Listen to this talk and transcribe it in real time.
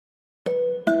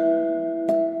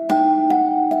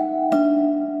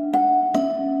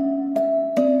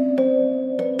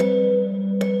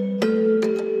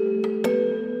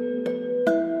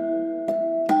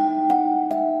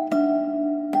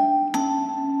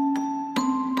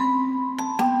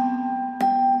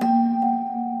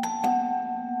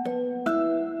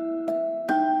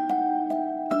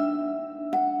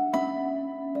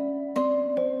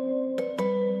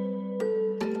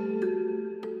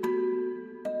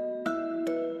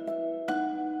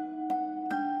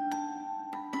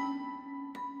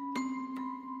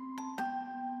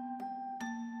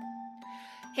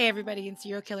Hey, everybody in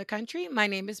serial killer country. My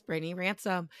name is Brittany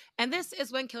Ransom, and this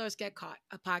is When Killers Get Caught,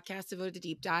 a podcast devoted to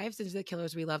deep dives into the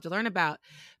killers we love to learn about.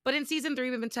 But in season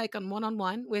 3, we've been taking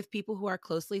one-on-one with people who are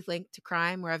closely linked to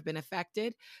crime or have been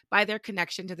affected by their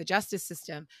connection to the justice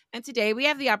system. And today, we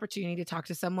have the opportunity to talk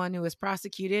to someone who was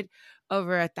prosecuted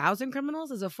over 1,000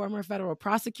 criminals as a former federal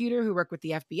prosecutor who worked with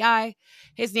the FBI.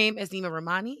 His name is Neama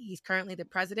Rahmani. He's currently the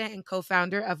president and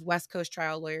co-founder of West Coast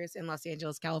Trial Lawyers in Los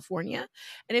Angeles, California.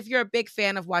 And if you're a big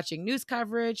fan of watching news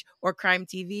coverage or crime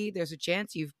TV, there's a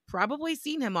chance you've probably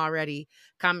seen him already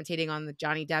commentating on the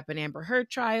Johnny Depp and Amber Heard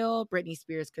trial, Britney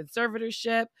Spears'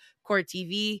 conservatorship, Court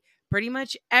TV, pretty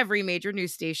much every major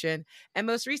news station. And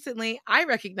most recently, I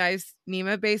recognized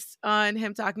Neema based on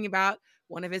him talking about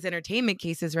one of his entertainment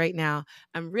cases right now.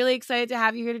 I'm really excited to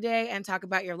have you here today and talk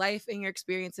about your life and your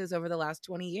experiences over the last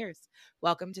 20 years.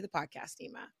 Welcome to the podcast,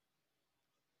 Neema.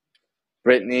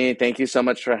 Brittany, thank you so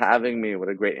much for having me. What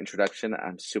a great introduction.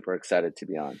 I'm super excited to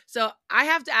be on. So I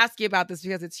have to ask you about this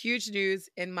because it's huge news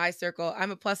in my circle.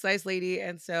 I'm a plus size lady,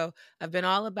 and so I've been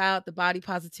all about the body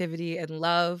positivity and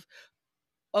love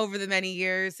over the many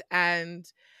years. And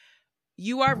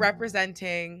you are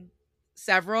representing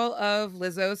several of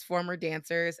Lizzo's former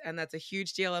dancers, and that's a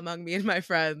huge deal among me and my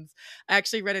friends. I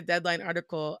actually read a Deadline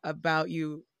article about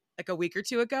you like a week or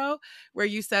two ago where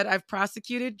you said, "I've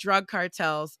prosecuted drug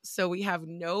cartels, so we have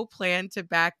no plan to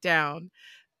back down."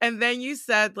 And then you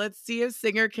said, "Let's see if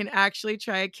Singer can actually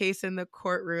try a case in the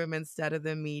courtroom instead of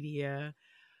the media."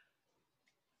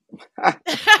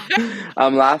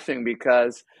 I'm laughing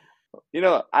because,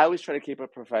 I always try to keep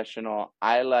it professional.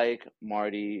 I like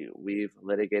Marty. We've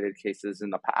litigated cases in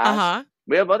the past. Uh-huh.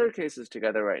 We have other cases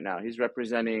together right now. He's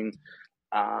representing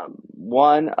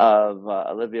one of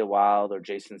Olivia Wilde or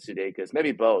Jason Sudeikis,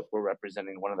 maybe both. We're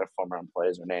representing one of their former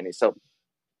employees or nanny. So,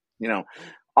 you know,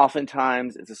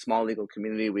 oftentimes it's a small legal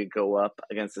community. We go up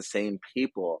against the same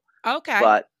people. Okay.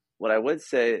 But what I would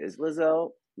say is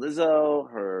Lizzo,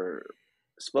 her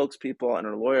spokespeople, and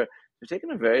her lawyer, they're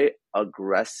taking a very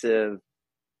aggressive,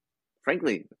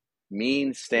 frankly,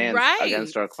 mean stance Right.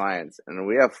 against our clients. And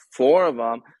we have 4 of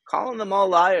them calling them all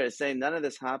liars, saying none of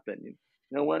this happened.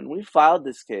 When we filed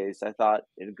this case, I thought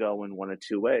it'd go in one of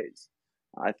 2 ways.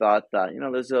 I thought that,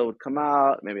 Lizzo would come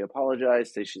out, maybe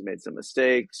apologize, say she's made some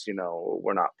mistakes,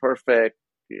 we're not perfect,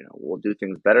 we'll do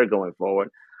things better going forward.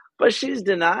 But she's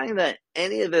denying that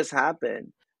any of this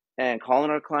happened and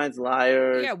calling our clients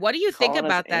liars. Yeah. What do you think calling us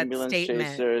about that ambulance statement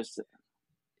chasers.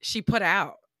 she put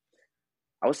out?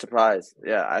 I was surprised.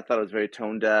 Yeah, I thought it was very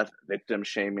tone deaf, victim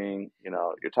shaming.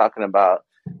 You're talking about,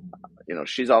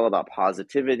 she's all about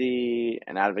positivity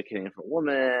and advocating for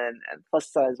women and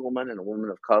plus size women and a woman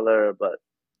of color. But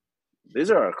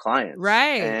these are our clients.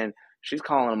 Right. And she's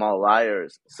calling them all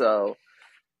liars. So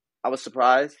I was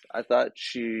surprised. I thought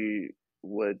she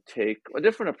would take a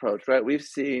different approach, right? We've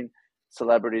seen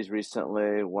celebrities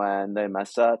recently when they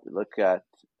mess up. Look at,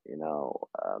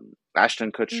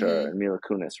 Ashton Kutcher and Mila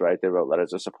Kunis, right? They wrote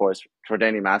letters of support for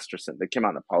Danny Masterson. They came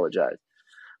out and apologized.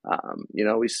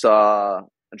 We saw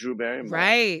Drew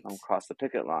Barrymore cross the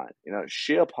picket line.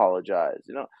 She apologized.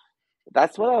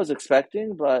 That's what I was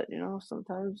expecting. But,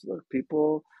 sometimes, look,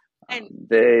 people,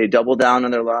 they double down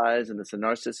on their lies and it's a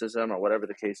narcissism or whatever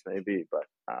the case may be. But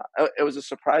it was a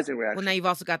surprising reaction. Well, now you've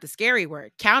also got the scary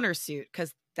word, countersuit,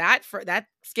 because that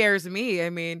scares me. I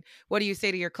mean, what do you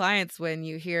say to your clients when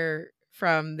you hear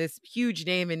from this huge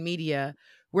name in media,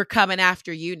 "We're coming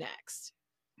after you next"?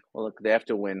 Well, look, they have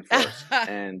to win first,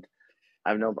 and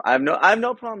I have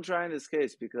no problem trying this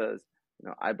case because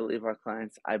I believe our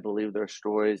clients. I believe their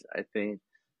stories. I think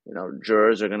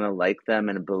jurors are going to like them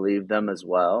and believe them as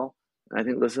well. And I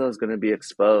think Lizzo is going to be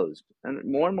exposed, and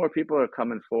more people are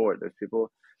coming forward. There's people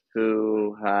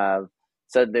who have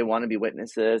said they want to be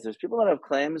witnesses. There's people that have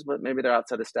claims, but maybe they're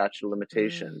outside the statute of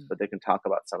limitations, but they can talk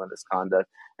about some of this conduct.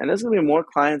 And there's going to be more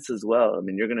clients as well. I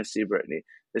mean, you're going to see, Brittany,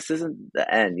 this isn't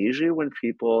the end. Usually when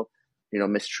people,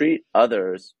 mistreat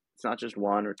others, it's not just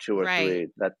 1 or 2 or 3.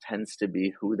 That tends to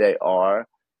be who they are.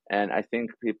 And I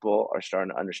think people are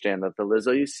starting to understand that the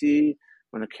Lizzo you see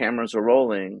when the cameras are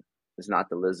rolling is not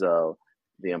the Lizzo,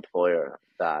 the employer,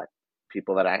 that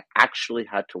people that I actually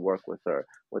had to work with her,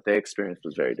 what they experienced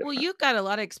was very different. Well, you've got a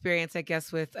lot of experience, I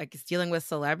guess, with dealing with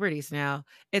celebrities now.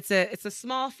 It's a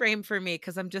small frame for me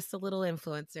because I'm just a little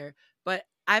influencer, but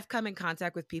I've come in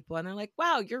contact with people and they're like,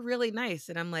 "Wow, you're really nice."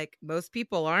 And I'm like, "Most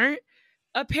people aren't."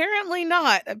 Apparently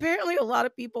not. Apparently a lot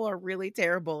of people are really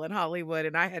terrible in Hollywood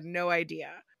and I had no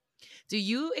idea. Do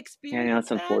you experience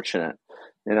that's unfortunate,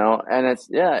 and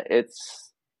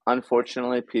it's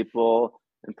unfortunately people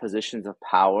in positions of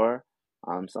power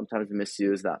sometimes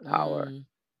misuse that power.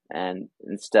 And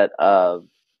instead of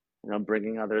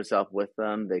bringing others up with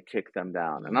them, they kick them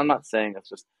down. And I'm Mm-hmm. not saying it's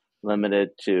just limited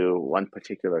to one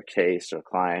particular case or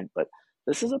client, but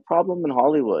this is a problem in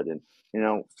Hollywood. And,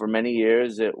 for many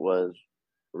years it was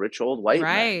rich old white men,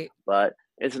 Right. but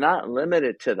it's not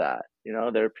limited to that.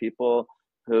 There are people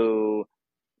who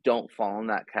don't fall in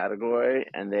that category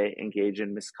and they engage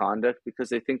in misconduct because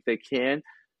they think they can,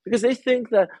 because they think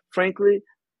that, frankly,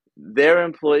 their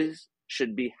employees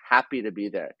should be happy to be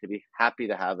there, to be happy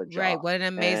to have a Right. job. What an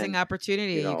amazing And,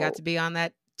 opportunity. you You got know, to be on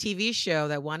that TV show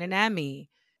that won an Emmy.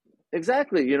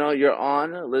 exactly, you're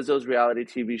on Lizzo's reality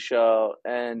TV show.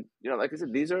 And, like I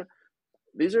said, these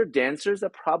are dancers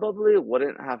that probably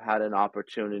wouldn't have had an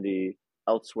opportunity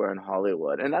elsewhere in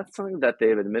Hollywood. And that's something that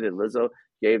they've admitted. Lizzo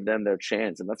gave them their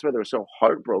chance. And that's why they were so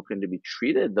heartbroken to be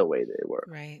treated the way they were.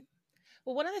 Right.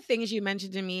 Well, one of the things you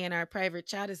mentioned to me in our private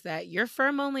chat is that your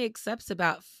firm only accepts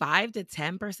about 5 to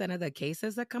 10% of the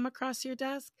cases that come across your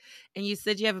desk. And you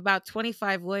said you have about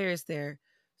 25 lawyers there.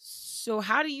 So,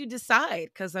 how do you decide?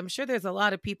 Because I'm sure there's a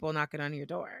lot of people knocking on your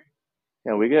door.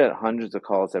 We get hundreds of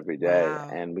calls every day, Wow.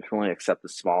 and we can only accept a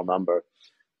small number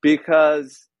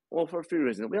because, well, for a few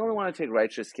reasons. We only want to take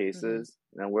righteous Hmm. cases.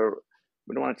 We don't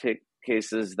want to take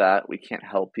cases that we can't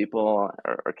help people,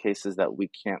 or cases that we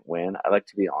can't win. I like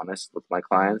to be honest with my Hmm.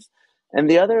 clients. And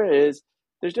the other is,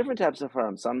 there's different types of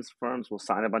firms. Some firms will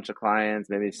sign a bunch of clients,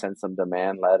 maybe send some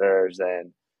demand letters,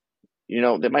 and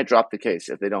they might drop the case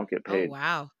if they don't get Oh, paid.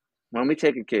 wow. When we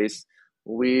take a case,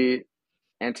 we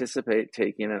anticipate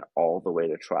taking it all the way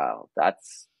to trial.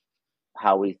 That's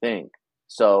how we think.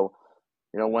 So,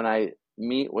 when I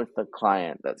meet with a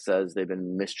client that says they've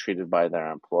been mistreated by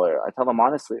their employer, I tell them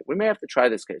honestly, we may have to try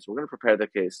this case. We're going to prepare the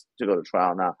case to go to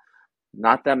trial. Now,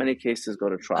 not that many cases go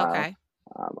to trial. Okay.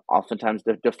 Oftentimes,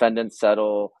 the defendants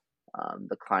settle.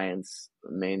 The clients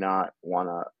may not want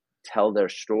to tell their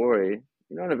story,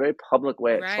 in a very public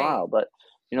way at Right. trial. But,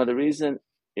 the reason,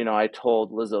 I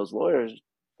told Lizzo's lawyers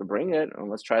to bring it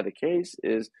and let's try the case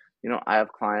is, I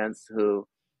have clients who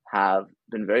have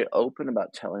been very open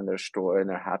about telling their story and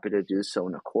they're happy to do so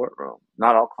in a courtroom.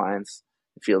 Not all clients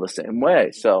feel the same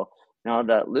way. So now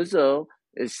that Lizzo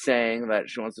is saying that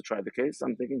she wants to try the case,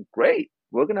 I'm thinking, great,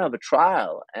 we're going to have a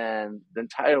trial and the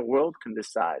entire world can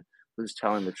decide who's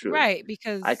telling the truth. Right. I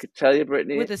Because could tell you,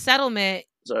 Brittany, with a settlement,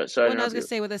 sorry to well, no, I was interrupt going to you.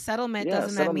 say with a settlement, Yeah,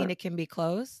 doesn't that mean settlement. it can be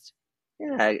closed?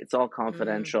 Yeah, it's all Mm.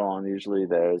 confidential, and usually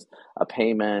there's a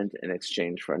payment in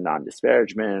exchange for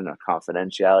non-disparagement or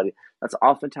confidentiality. That's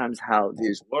oftentimes how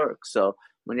these work. So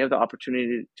when you have the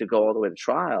opportunity to go all the way to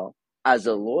trial as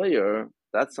a lawyer,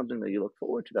 that's something that you look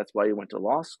forward to. That's why you went to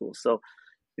law school. So,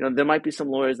 there might be some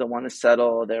lawyers that want to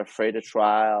settle, they're afraid of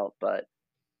trial, but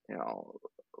you know,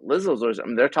 Lizzo's lawyers,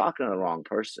 they're talking to the wrong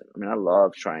person. I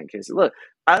love trying cases. Look,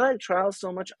 I like trials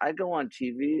so much. I go on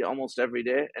TV almost every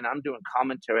day, and I'm doing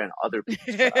commentary on other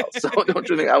people's trials. So don't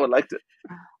you think I would like to?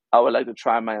 I would like to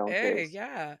try my own Hey, case.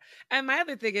 yeah. And my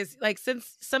other thing is like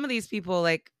since some of these people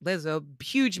like Lizzo,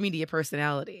 huge media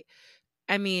personality.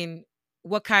 I mean,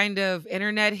 what kind of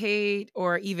internet hate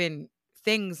or even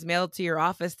things mailed to your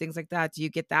office, things like that, do you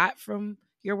get that from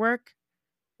your work?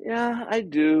 Yeah, I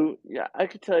do. Yeah, I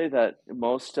could tell you that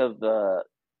most of the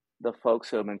folks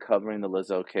who have been covering the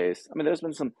Lizzo case, there's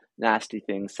been some nasty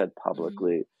things said Mhm.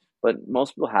 publicly, but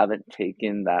most people haven't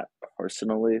taken that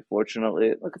personally,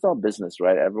 fortunately. Look, it's all business,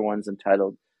 right? Everyone's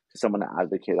entitled to someone to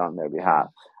advocate on their behalf.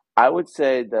 Mhm. I would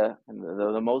say the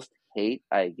most hate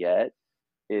I get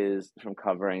is from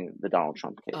covering the Donald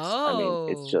Trump case.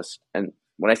 It's Oh, just, and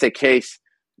when I say case,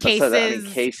 let's say that,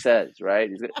 cases. case says, right?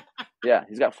 Yeah,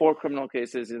 he's got 4 criminal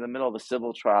cases. He's in the middle of a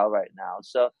civil trial right now.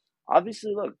 So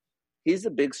obviously, look, he's a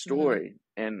big Mhm. story,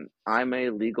 and I'm a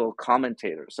legal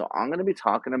commentator. So I'm going to be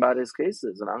talking about his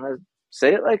cases, and I'm going to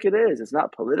say it like it is. It's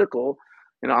not political.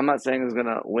 I'm not saying he's going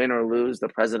to win or lose the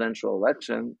presidential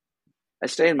election. I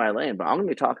stay in my lane, but I'm going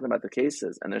to be talking about the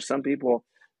cases. And there's some people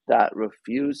that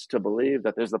refuse to believe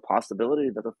that there's a possibility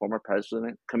that the former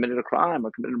president committed a crime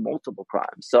or committed multiple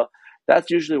crimes. So that's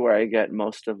usually where I get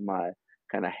most of my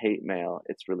kind of hate mail.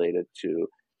 It's related to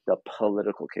the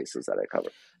political cases that I cover.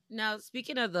 Now,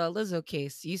 speaking of the Lizzo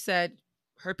case, you said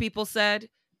her people said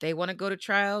they want to go to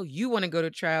trial. You want to go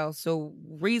to trial. So,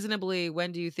 reasonably,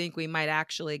 when do you think we might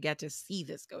actually get to see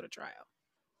this go to trial?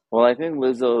 Well, I think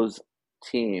Lizzo's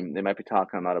team, they might be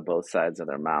talking out of both sides of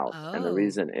their mouth. And the Oh.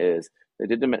 reason is they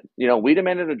did demand, we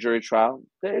demanded a jury trial.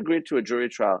 They agreed to a jury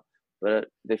trial, but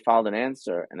they filed an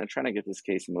answer and they're trying to get this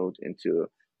case moved into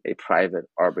a private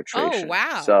Oh, arbitration.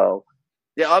 wow. So,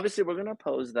 yeah, obviously we're going to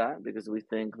oppose that because we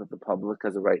think that the public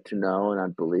has a right to know and I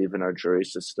believe in our jury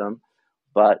system.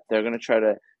 But they're going to try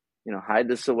to, hide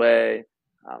this away,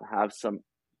 have some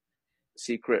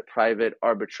secret, private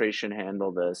arbitration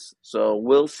handle this. So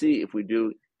we'll see if we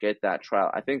do get that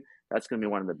trial. I think that's going to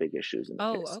be one of the big issues in the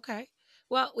Oh, case. okay.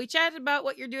 Well, we chatted about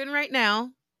what you're doing right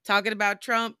now, talking about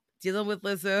Trump, dealing with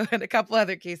Lizzo, and a couple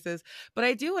other cases. But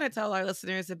I do want to tell our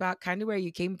listeners about kind of where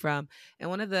you came from. And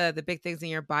one of the big things in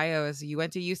your bio is you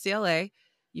went to UCLA,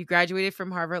 you graduated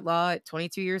from Harvard Law at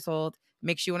 22 years old,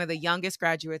 makes you one of the youngest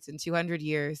graduates in 200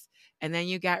 years. And then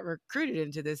you got recruited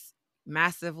into this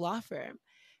massive law firm.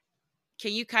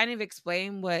 Can you kind of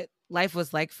explain what life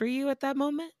was like for you at that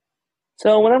moment?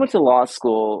 So when I went to law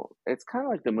school, it's kind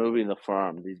of like the movie The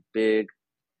Firm. These big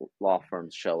law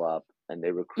firms show up and they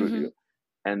recruit Mm-hmm. you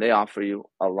and they offer you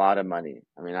a lot of money.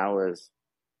 I mean, I was,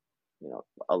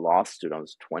 a law student. I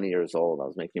was 20 years old. I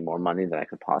was making more money than I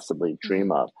could possibly Mm-hmm.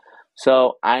 dream of.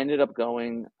 So I ended up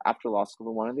going after law school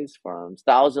to one of these firms,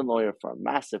 1,000 lawyer firm,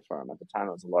 massive firm. At the time,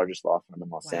 it was the largest law firm in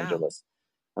Los Wow. Angeles.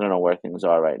 I don't know where things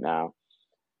are right now.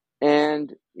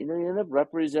 And, you end up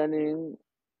representing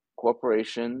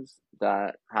corporations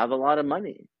that have a lot of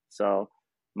money. So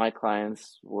my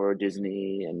clients were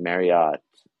Disney and Marriott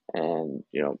and,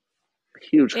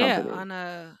 huge Yeah, companies. on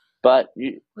a But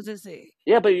you, what's it say?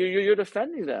 yeah, but you're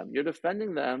defending them. You're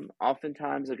defending them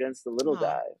oftentimes against the little Aw.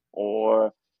 guy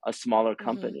or a smaller Mm-hmm.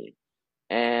 company.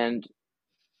 And,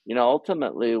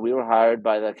 ultimately we were hired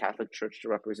by the Catholic Church to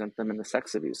represent them in the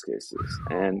sex abuse cases.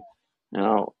 And,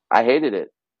 I hated it.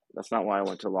 That's not why I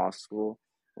went to law school.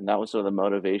 And that was sort of the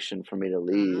motivation for me to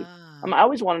leave. Ah. I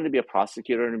always wanted to be a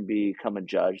prosecutor and become a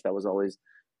judge. That was always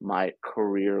my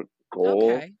career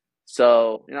goal. Okay.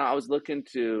 So, I was looking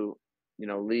to,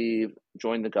 leave,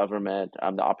 join the government.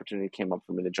 The opportunity came up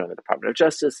for me to join the Department of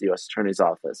Justice, the U.S. Attorney's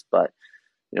Office. But,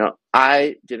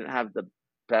 I didn't have the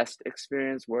best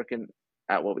experience working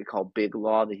at what we call big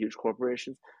law, the huge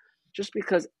corporations, just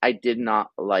because I did not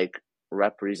like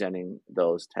representing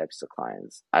those types of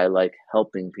clients. I like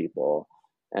helping people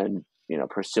and,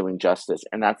 pursuing justice.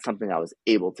 And that's something I was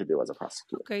able to do as a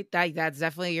prosecutor. Okay. That's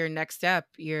definitely your next step.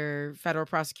 Your federal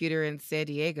prosecutor in San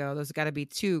Diego. Those got to be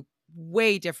two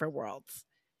way different worlds.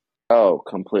 Oh,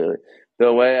 completely.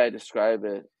 The way I describe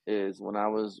it is when I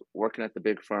was working at the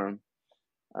big firm,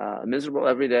 miserable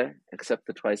every day, except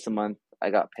the twice a month I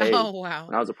got paid. Oh wow.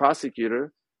 When I was a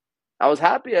prosecutor, I was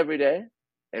happy every day,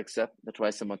 except the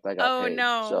twice a month I got Oh paid.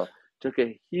 no. So took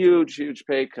a huge, huge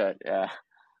pay cut,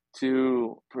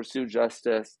 to pursue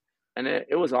justice, and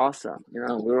it was awesome. We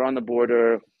were on the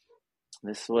border.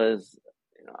 This was,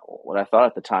 what I thought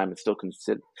at the time. It's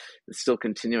still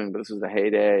continuing, but this was the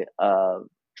heyday of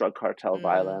drug cartel Mm.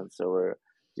 violence. So we're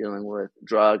dealing with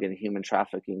drug and human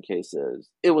trafficking cases.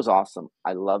 It was awesome.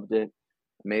 I loved it.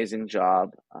 Amazing job.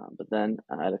 But then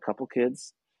I had a couple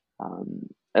kids, and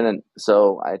then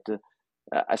so I had to.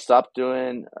 I stopped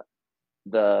doing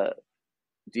the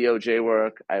DOJ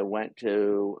work. I went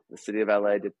to the city of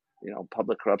LA, did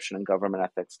public corruption and government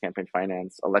ethics, campaign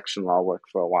finance, election law work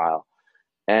for a while,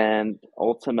 and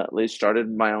ultimately started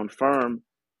my own firm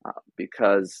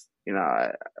because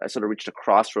I sort of reached a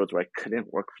crossroads where I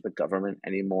couldn't work for the government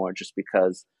anymore just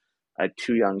because I had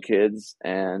two young kids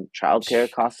and childcare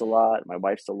costs a lot. My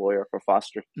wife's a lawyer for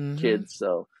foster Mm-hmm. kids,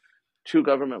 so two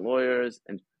government lawyers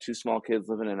and two small kids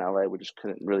living in LA, we just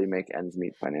couldn't really make ends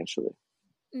meet financially.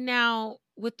 Now,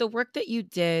 with the work that you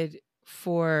did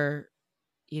for,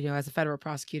 as a federal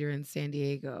prosecutor in San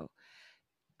Diego,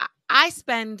 I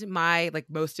spend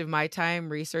most of my time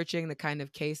researching the kind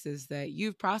of cases that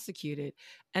you've prosecuted,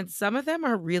 and some of them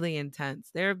are really intense.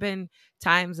 There have been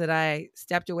times that I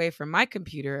stepped away from my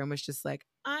computer and was just like,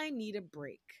 I need a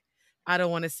break. I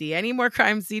don't want to see any more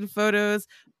crime scene photos.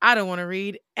 I don't want to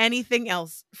read anything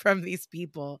else from these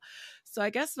people. So I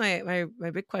guess my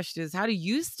big question is, how do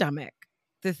you stomach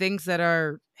the things that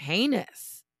are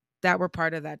heinous that were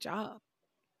part of that job?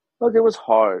 Look, it was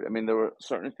hard. I mean, there were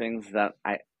certain things that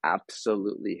I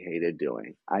absolutely hated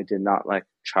doing. I did not like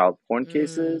child porn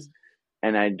cases, Mm,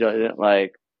 and I didn't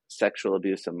like sexual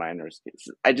abuse of minors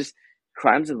cases.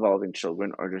 Crimes involving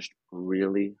children are just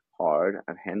really hard.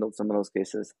 I've handled some of those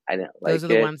cases. I didn't those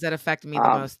like are the it. ones that affect me the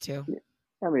Um, most too. yeah,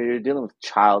 I mean, you're dealing with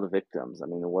child victims. I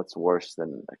mean, what's worse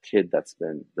than a kid that's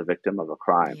been the victim of a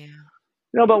crime?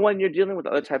 Yeah. But when you're dealing with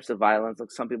other types of violence,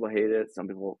 like some people hate it, some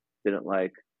people didn't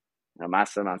like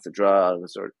massive amounts of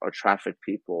drugs or traffic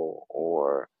people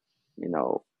or, you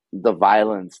know, the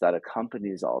violence that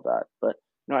accompanies all that. But,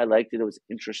 I liked it. It was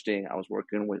interesting. I was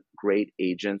working with great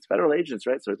agents, federal agents,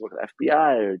 right? So I was working with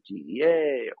FBI or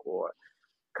DEA or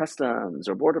Customs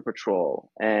or Border Patrol.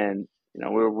 And,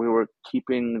 we were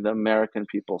keeping the American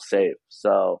people safe.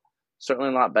 So certainly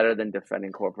a lot better than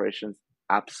defending corporations.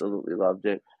 Absolutely loved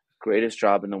it. Greatest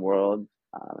job in the world.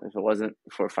 If it wasn't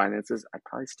for finances, I'd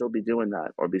probably still be doing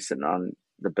that or be sitting on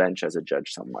the bench as a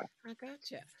judge somewhere. I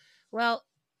gotcha. Well,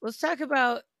 let's talk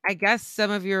about, I guess, some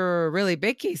of your really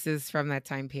big cases from that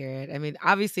time period. I mean,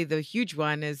 obviously, the huge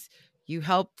one is you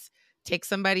helped take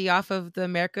somebody off of the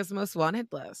America's Most Wanted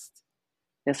list.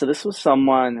 Yeah, so this was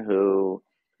someone who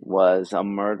was a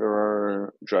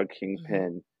murderer, drug Hmm.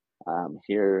 kingpin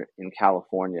here in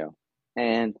California.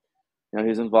 And he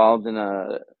was involved in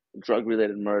a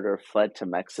drug-related murder, fled to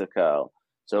Mexico.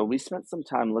 So we spent some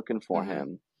time looking for Hmm.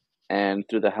 him. And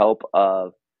through the help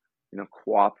of,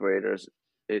 cooperators,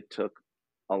 it took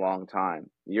a long time,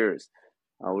 years.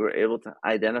 We were able to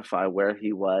identify where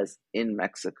he was in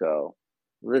Mexico,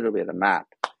 literally at a map.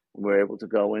 We were able to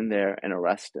go in there and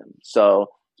arrest him. So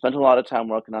spent a lot of time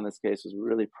working on this case. Was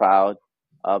really proud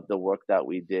of the work that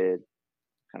we did,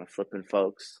 kind of flipping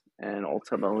folks, and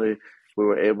ultimately we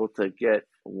were able to get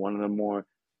one of the more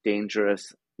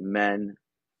dangerous men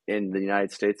in the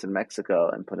United States and Mexico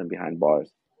and put him behind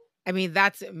bars. I mean,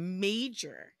 that's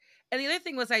major. And the other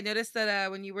thing was, I noticed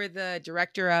that when you were the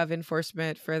director of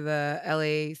enforcement for the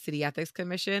LA City Ethics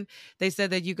Commission, they said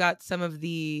that you got some of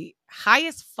the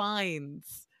highest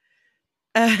fines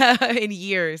in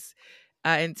years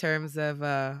in terms of,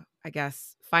 I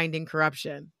guess, finding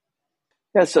corruption.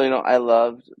 Yeah, so I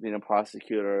loved being a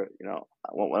prosecutor.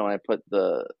 When I put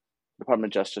the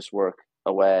Department of Justice work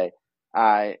away,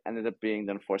 I ended up being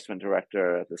the enforcement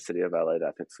director at the City of LA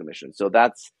Ethics Commission. So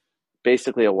that's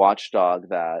basically a watchdog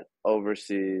that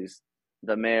oversees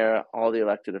the mayor, all the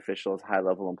elected officials, high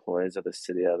level employees of the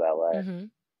City of LA. Hmm.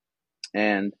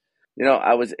 And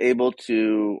I was able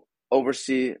to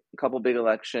oversee a couple big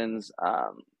elections.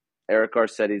 Eric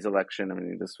Garcetti's election. I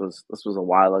mean, this was a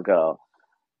while ago,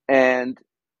 and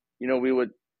we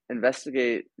would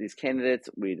investigate these candidates,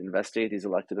 we'd investigate these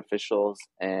elected officials,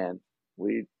 and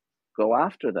we'd go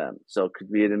after them. So it could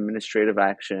be an administrative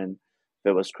action.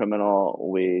 If it was criminal,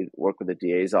 we'd work with the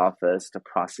DA's office to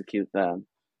prosecute them.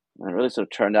 And it really sort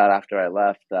of turned out after I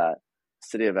left that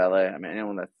city of LA, I mean,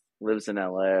 anyone that lives in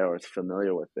LA or is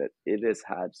familiar with it, it has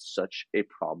had such a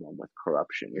problem with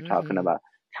corruption. You're talking Hmm. about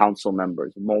council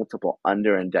members, multiple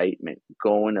under indictment,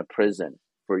 going to prison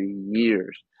for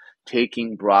years,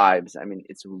 taking bribes. I mean,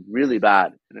 it's really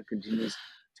bad and it continues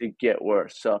to get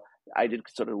worse. So I did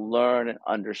sort of learn and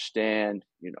understand,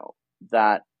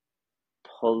 that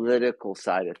political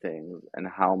side of things and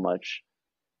how much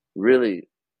really,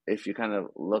 if you kind of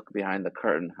look behind the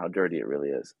curtain, how dirty it really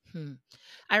is. Hmm.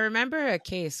 I remember a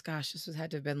case, gosh,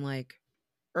 had to have been like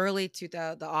early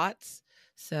 2000, the aughts.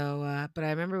 So, but I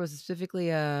remember it was specifically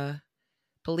a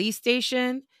police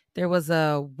station. There was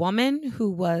a woman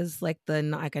who was like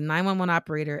like a 911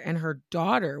 operator, and her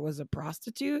daughter was a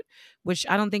prostitute, which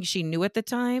I don't think she knew at the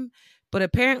time. But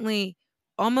apparently,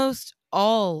 almost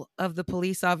all of the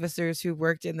police officers who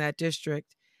worked in that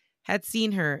district had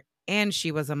seen her, and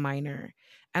she was a minor.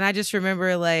 And I just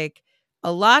remember like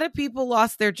a lot of people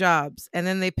lost their jobs, and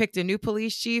then they picked a new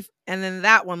police chief, and then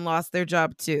that one lost their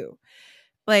job too.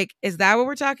 Like, is that what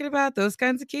we're talking about? Those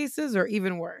kinds of cases, or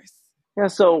even worse? Yeah,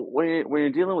 so when you're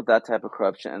dealing with that type of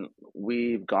corruption,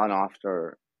 we've gone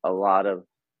after a lot of,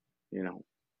 you know,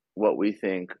 what we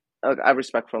think. I have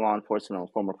respect for law enforcement. I'm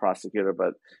a former prosecutor,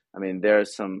 but I mean,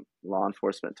 there's some law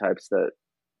enforcement types that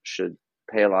should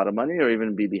pay a lot of money or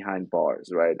even be behind bars,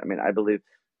 right? I mean, I believe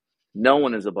no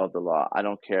one is above the law. I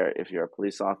don't care if you're a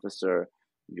police officer,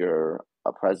 you're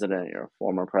a president, you're a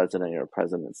former president, you're a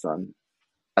president's son.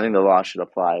 I think the law should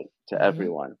apply to Hmm.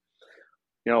 everyone.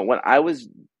 When I was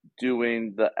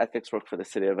doing the ethics work for the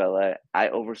city of LA, I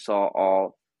oversaw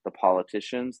all the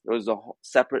politicians. There was a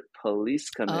separate police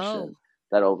Oh, commission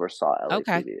that oversaw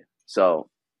okay. LAPD. So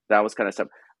that was kind of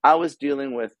separate. I was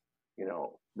dealing with,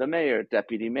 the mayor,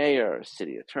 deputy mayor,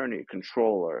 city attorney,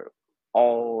 controller,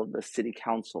 all the city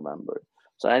council members.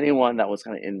 So anyone that was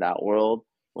kind of in that world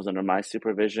was under my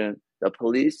supervision. The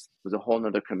police was a whole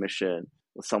nother commission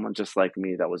with someone just like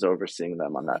me that was overseeing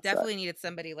them on We that side. definitely needed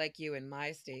somebody like you in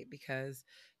my state because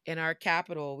in our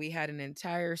capital, we had an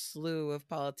entire slew of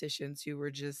politicians who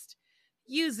were just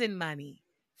using money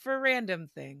for random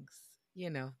things.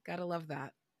 Gotta love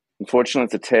that. Unfortunately,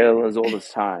 it's a tale as old as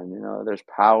time. There's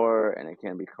power and it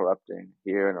can be corrupting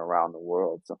here and around the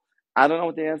world. So I don't know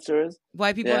what the answer is.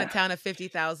 Why people in a Yeah. town of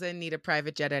 50,000 need a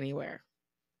private jet anywhere.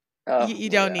 Oh, You well,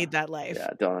 don't yeah. need that life. Yeah.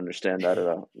 I don't understand that at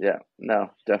all. Yeah. No,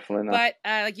 definitely not.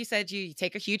 But like you said, you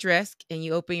take a huge risk and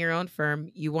you open your own firm.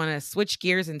 You want to switch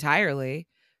gears entirely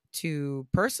to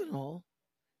personal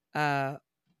uh,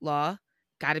 law.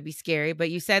 Got to be scary.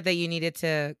 But you said that you needed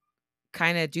to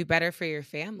kind of do better for your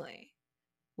family.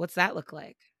 What's that look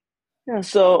like? Yeah.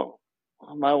 So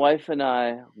my wife and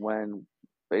I, when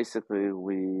basically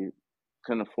we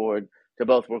couldn't afford to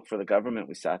both work for the government.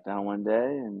 We sat down one day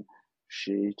and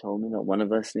she told me that one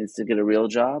of us needs to get a real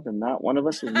job, and that one of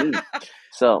us was me.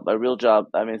 So by real job,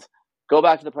 I mean go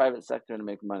back to the private sector and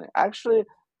make money. Actually,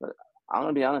 I'm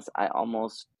gonna be honest. I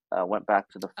almost went back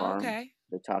to the firm. Okay.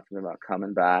 They talked to me about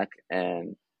coming back,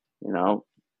 and you know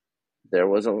there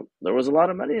was a lot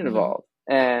of money Hmm. involved.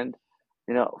 And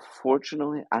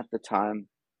fortunately at the time,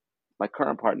 my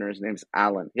current partner, his name's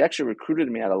Alan. He actually recruited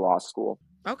me out of law school.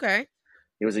 Okay.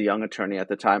 He was a young attorney at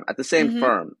the time at the same Hmm.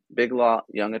 firm, big law,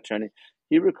 young attorney.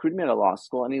 He recruited me out of law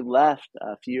school, and he left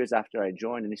a few years after I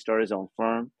joined, and he started his own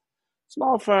firm.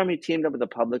 Small firm. He teamed up with a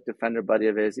public defender buddy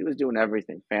of his. He was doing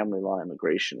everything: family law,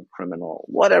 immigration, criminal,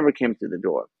 whatever came through the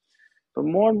door. But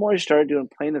more and more, he started doing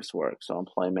plaintiff's work, so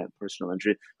employment, personal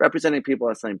injury, representing people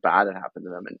that something bad had happened to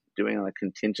them, and doing a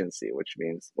contingency, which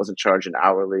means wasn't charging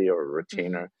hourly or a Hmm.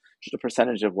 retainer, just a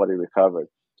percentage of what he recovered.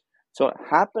 So it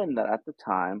happened that at the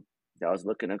time that I was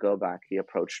looking to go back, he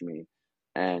approached me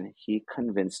and he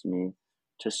convinced me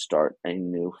to start a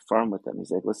new firm with him.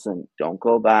 He's like, listen, don't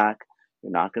go back.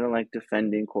 You're not going to like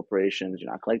defending corporations.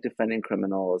 You're not going to like defending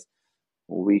criminals.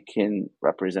 We can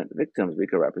represent victims. We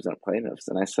can represent plaintiffs.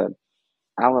 And I said,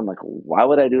 Alan, like, why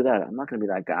would I do that? I'm not going to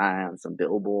be that guy on some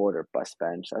billboard or bus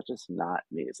bench. That's just not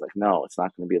me. It's like, no, it's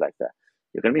not going to be like that.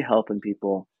 You're going to be helping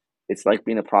people. It's like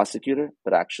being a prosecutor,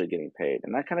 but actually getting paid.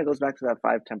 And that kind of goes back to that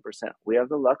 5-10%. We have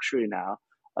the luxury now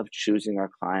of choosing our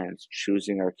clients,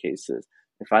 choosing our cases.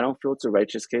 If I don't feel it's a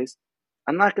righteous case,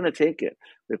 I'm not going to take it.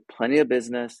 We have plenty of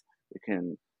business. We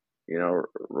can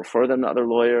refer them to other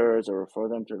lawyers or refer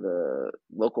them to the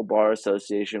local bar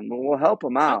association. We'll help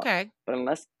them out. Okay. But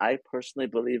unless I personally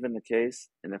believe in the case,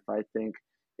 and if I think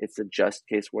it's a just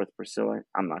case worth pursuing,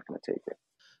 I'm not going to take it.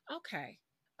 Okay.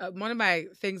 One of my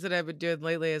things that I've been doing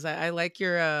lately is I like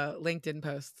your LinkedIn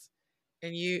posts,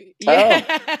 and Oh, yeah.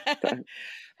 yeah,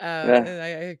 And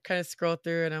I kind of scroll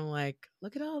through, and I'm like,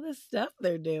 look at all this stuff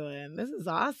they're doing. This is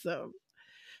awesome.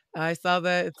 I saw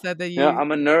that it said that you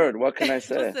I'm a nerd. What can I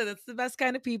say? listen. It's the best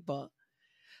kind of people.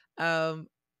 Um,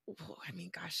 I mean,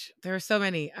 gosh, there are so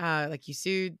many. Like you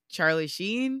sued Charlie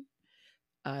Sheen.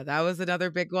 That was another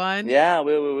big one. Yeah, that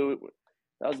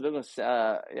was a big one.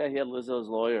 Yeah, he had Lizzo's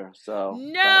lawyer, so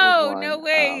that was No, one. no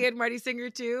way. And Marty Singer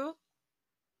too.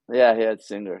 Yeah, he had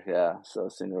Singer. Yeah, so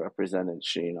Singer represented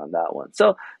Sheen on that one.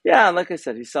 So yeah, like I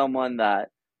said, he's someone that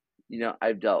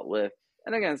I've dealt with.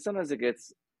 And again, sometimes it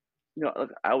gets, look,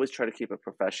 I always try to keep it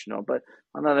professional, but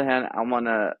on the other hand, I want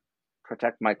to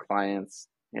protect my clients,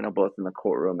 both in the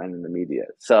courtroom and in the media.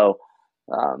 So,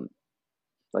 um,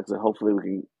 like I said, hopefully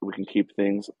we can keep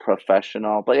things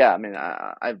professional. But yeah, I mean,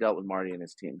 I've dealt with Marty and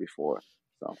his team before.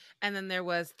 So And then there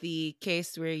was the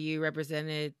case where you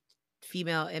represented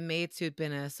female inmates who'd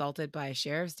been assaulted by a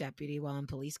sheriff's deputy while in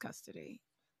police custody.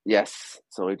 yes,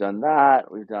 so we've done that.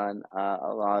 We've done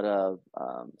a lot of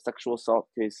sexual assault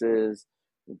cases.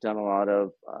 We've done a lot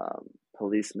of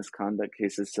police misconduct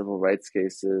cases, civil rights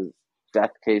cases,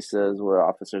 death cases where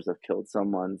officers have killed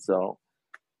someone. So,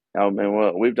 I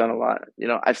mean, we've done a lot.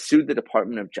 I've sued the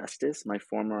Department of Justice, my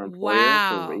former employer,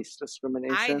 for Wow. race I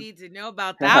discrimination. need to know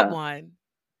about that Yeah, one.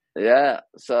 yeah.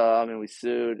 So, I mean, we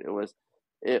sued.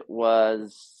 It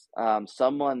was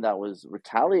someone that was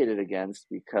retaliated against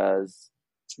because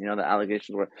the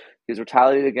allegations were he was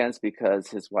retaliated against because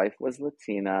his wife was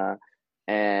Latina,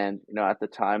 and at the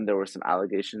time there were some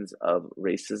allegations of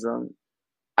racism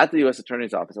at the U.S.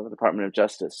 Attorney's Office of the Department of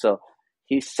Justice. So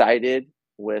he sided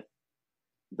with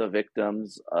the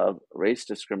victims of race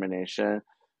discrimination,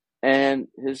 and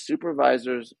his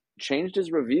supervisors changed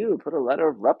his review, put a letter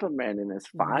of reprimand in his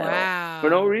file for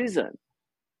no Wow. reason.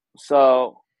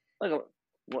 So, like,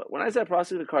 when I said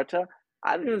prosecuted cartel,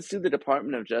 I didn't even sue the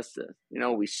Department of Justice.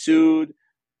 We sued,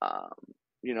 um,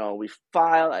 we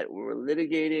filed, we were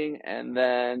litigating, and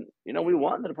then, we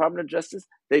won the Department of Justice.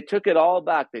 They took it all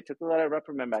back. They took the letter of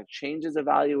reprimand back, changed his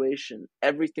evaluation,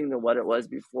 everything to what it was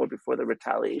before the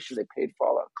retaliation. They paid for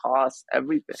all our costs,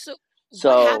 everything. So what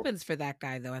So, happens for that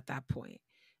guy though at that point?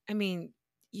 I mean,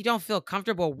 you don't feel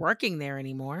comfortable working there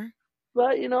anymore.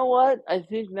 but you know what? I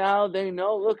think now they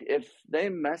know, look, if they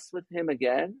mess with him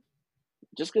again,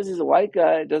 just because he's a white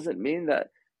guy doesn't mean that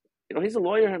he's a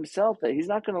lawyer himself, that he's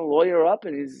not going to lawyer up,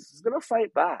 and he's going to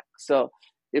fight back. So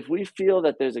if we feel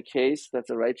that there's a case that's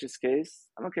a righteous case,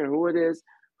 I don't care who it is,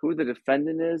 who the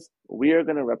defendant is, we are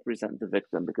going to represent the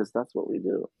victim because that's what we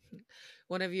do.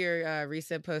 One of your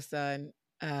recent posts on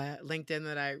LinkedIn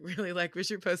that I really like was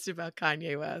your post about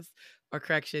Kanye West, or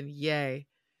correction, Yay.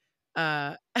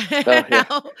 Oh, yeah.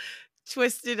 How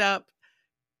twisted up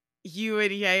you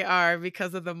and Ye are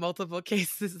because of the multiple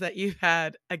cases that you've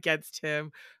had against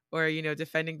him or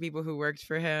defending people who worked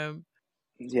for him.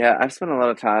 Yeah, I've spent a lot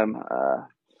of time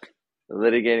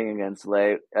litigating against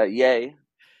Ye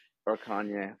or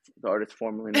Kanye, the artist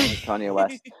formerly known as Kanye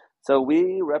West. So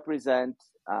we represent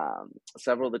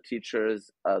several of the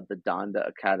teachers of the Donda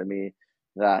Academy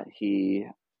that he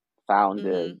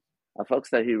founded, Hmm. folks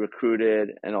that he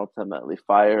recruited and ultimately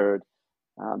fired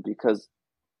because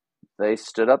they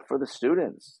stood up for the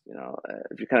students.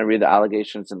 If you kind of read the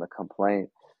allegations in the complaint,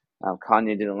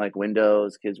 Kanye didn't like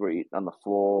windows. Kids were eating on the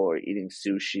floor or eating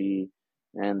sushi.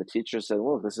 And the teacher said,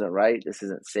 well, this isn't right. This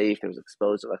isn't safe. There was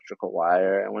exposed electrical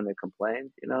wire. And when they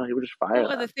complained, he would just fire Well,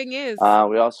 the them. thing is,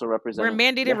 We also we're represent,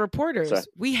 mandated yeah, sorry. reporters.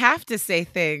 We have to say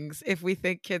things if we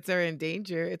think kids are in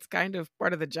danger. It's kind of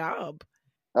part of the job.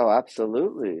 Oh,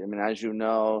 absolutely. I mean, as you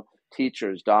know,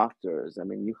 teachers, doctors, I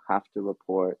mean, you have to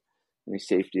report any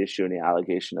safety issue, any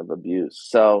allegation of abuse.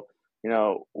 So,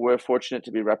 we're fortunate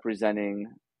to be representing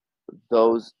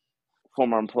those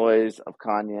former employees of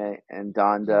Kanye and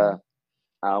Donda.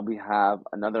 Hmm. We have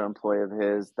another employee of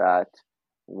his that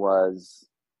was,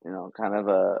 kind of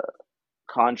a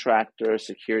contractor,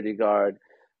 security guard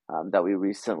that we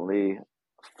recently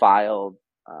filed.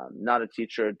 Not a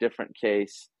teacher, a different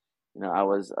case. I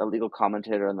was a legal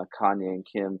commentator on the Kanye and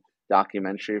Kim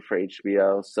documentary for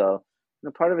HBO. So,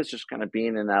 part of it's just kind of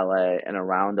being in LA and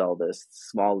around all this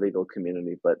small legal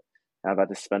community. But I've had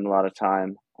to spend a lot of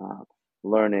time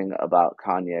learning about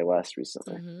Kanye West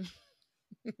recently.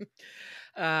 Hmm.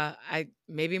 I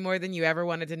maybe more than you ever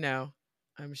wanted to know.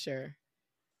 I'm sure.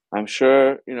 I'm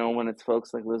sure, when it's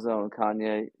folks like Lizzo and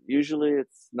Kanye, usually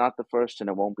it's not the first and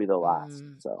it won't be the last.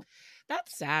 Mm. So,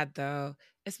 That's sad though,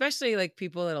 especially like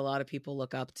people that a lot of people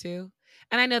look up to.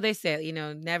 And I know they say,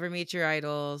 never meet your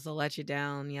idols, they'll let you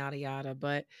down, yada yada.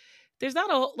 But there's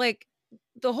not a like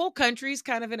the whole country's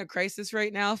kind of in a crisis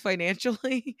right now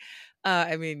financially.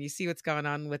 I mean, you see what's going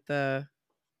on with the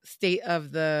state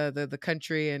of the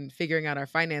country and figuring out our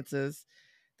finances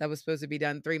that was supposed to be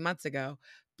done 3 months ago.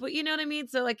 But you know what I mean?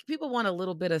 So like people want a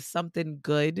little bit of something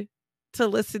good to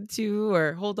listen to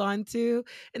or hold on to.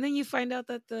 And then you find out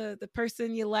that the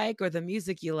person you like or the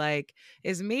music you like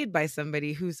is made by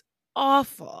somebody who's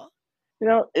awful.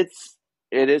 it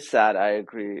is sad. I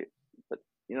agree. But,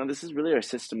 this is really our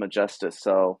system of justice.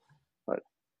 So, look,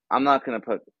 I'm not going to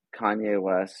put Kanye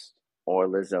West or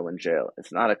Lizzo in jail.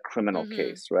 It's not a criminal Mhm.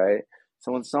 case, right?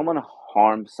 So when someone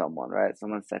harms someone, right?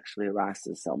 Someone sexually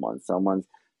harasses someone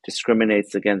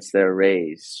discriminates against their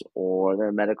race or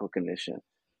their medical condition,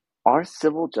 our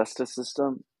civil justice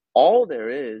system, all there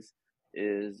is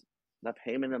the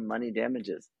payment of money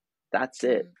damages. That's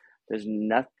it. Mhm. There's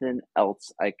nothing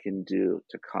else I can do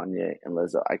to Kanye and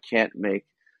Lizzo. I can't make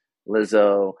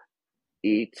Lizzo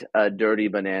eat a dirty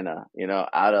banana,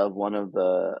 out of one of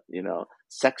the,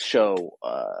 sex show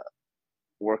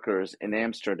workers in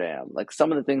Amsterdam. Like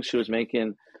some of the things she was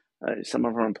making, some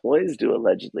of her employees do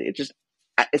allegedly.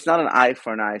 It's not an eye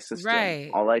for an eye system.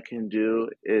 Right. All I can do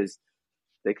is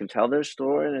they can tell their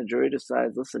story and a jury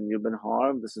decides, listen, you've been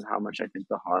harmed. This is how much I think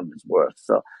the harm is worth.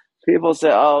 So people say,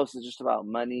 oh, this is just about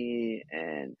money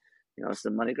and, it's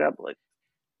the money grab. Like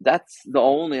that's the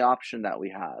only option that we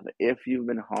have. If you've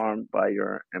been harmed by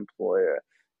your employer,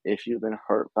 if you've been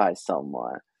hurt by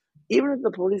someone, even if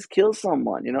the police kill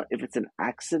someone, if it's an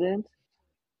accident,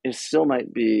 it still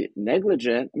might be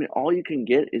negligent. I mean, all you can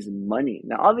get is money.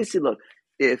 Now, obviously, look,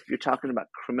 if you're talking about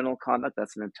criminal conduct,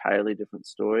 that's an entirely different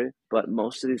story. But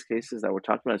most of these cases that we're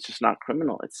talking about, it's just not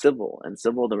criminal. It's civil. And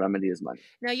civil, the remedy is money.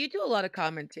 Now you do a lot of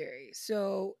commentary.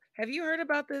 So have you heard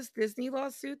about this Disney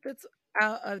lawsuit that's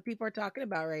out, people are talking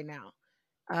about right now?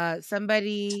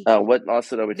 Somebody What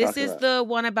lawsuit are we This talking is about? the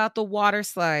one about the water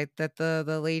slide that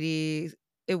the lady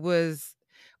it was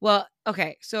well,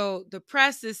 okay, so the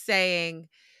press is saying,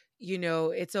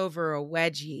 it's over a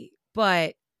wedgie,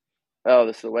 Oh,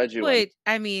 this is the wedgie one.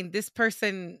 I mean, this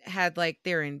person had like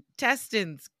their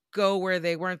intestines go where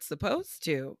they weren't supposed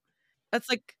to. That's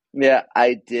like Yeah,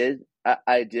 I did.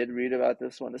 I did read about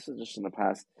this one. This is just in the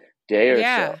past day or so.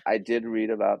 yeah. I did read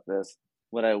about this.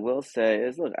 What I will say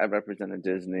is, look, I represented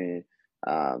Disney,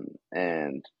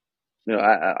 and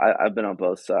I've been on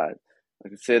both sides. I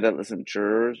can say that, listen,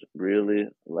 jurors really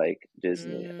like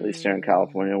Disney. At least here in Mm,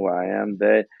 California, where I am,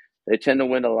 they tend to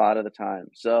win a lot of the time.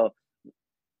 So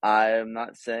I'm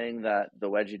not saying that the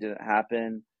wedgie didn't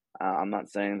happen. I'm not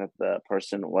saying that the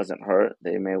person wasn't hurt.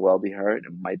 They may well be hurt.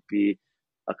 It might be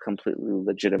a completely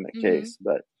legitimate mhm. case,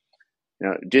 but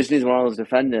Disney's one of those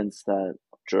defendants that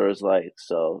jurors like.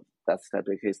 So that's the type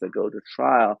of case that go to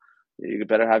trial. You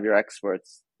better have your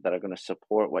experts that are going to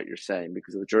support what you're saying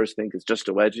because if the jurors think it's just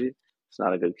a wedgie, it's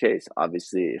not a good case.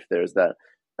 Obviously, if there's that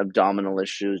abdominal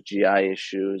issues, GI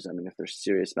issues. I mean, if there's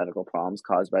serious medical problems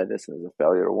caused by this and there's a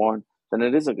failure to warn, then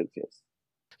it is a good case.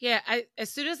 Yeah, as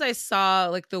soon as I saw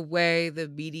like the way the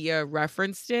media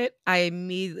referenced it,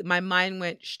 my mind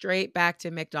went straight back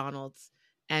to McDonald's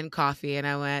and coffee, and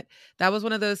I went, that was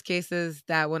one of those cases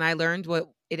that when I learned what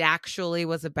it actually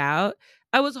was about,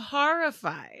 I was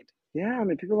horrified. Yeah, I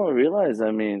mean, people don't realize.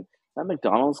 I mean, that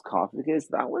McDonald's coffee case,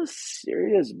 that was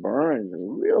serious burns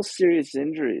and real serious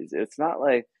injuries. It's not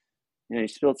like, you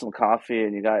spilled some coffee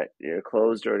and you got your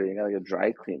clothes dirty, you got to go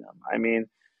dry clean them. I mean,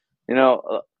 you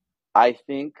know, I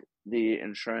think the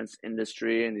insurance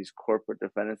industry and these corporate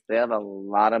defendants, they have a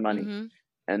lot of money Mhm.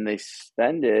 and they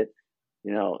spend it,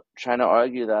 trying to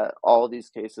argue that all these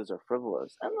cases are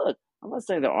frivolous. And look, I'm not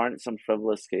saying there aren't some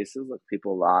frivolous cases. Like,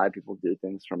 people lie, people do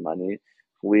things for money.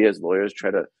 We as lawyers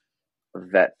try to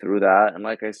vet through that. And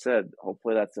like I said,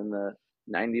 hopefully that's in the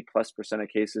 90+% of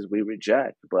cases we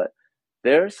reject. But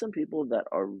there are some people that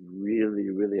are really,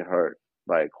 really hurt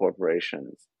by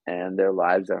corporations and their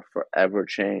lives are forever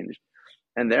changed.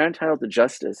 And they're entitled to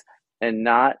justice and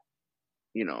not,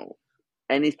 you know,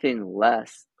 anything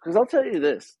less. Because I'll tell you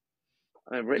this,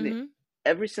 I mean, Brittany, Mhm.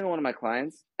 every single one of my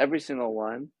clients, every single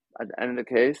one, at the end of the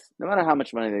case, no matter how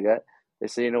much money they get, they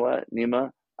say, you know what,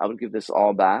 Neema, I would give this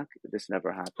all back if this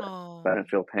never happened. If I Oh. didn't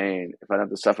feel pain, if I didn't have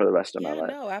to suffer the rest of my Yeah, life.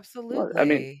 no, Look, I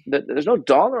mean, absolutely. there's no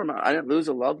dollar amount. I didn't lose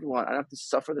a loved one. I didn't have to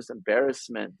suffer this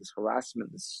embarrassment, this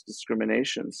harassment, this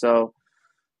discrimination. So,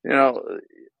 you know,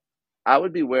 I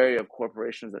would be wary of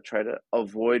corporations that try to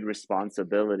avoid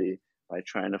responsibility by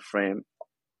trying to frame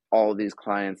all these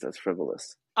clients as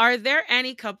frivolous. Are there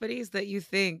any companies that you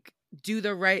think do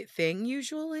the right thing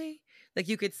usually? Like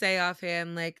you could say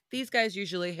offhand, like these guys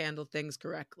usually handle things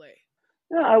correctly.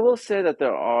 Yeah, I will say that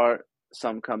there are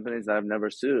some companies that I've never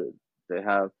sued. They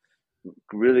have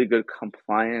really good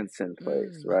compliance in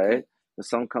place, right? Okay. There's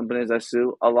some companies I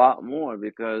sue a lot more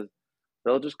because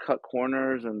they'll just cut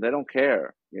corners and they don't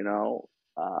care,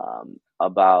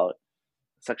 about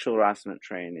sexual harassment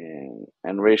training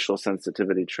and racial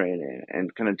sensitivity training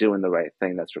and kind of doing the right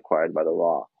thing that's required by the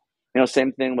law.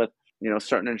 Same thing with,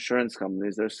 certain insurance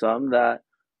companies. There's some that,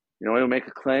 when you make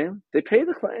a claim, they pay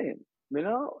the claim,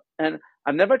 and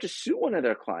I've never had to sue one of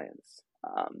their clients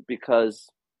because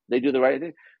they do the right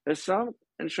thing. There's some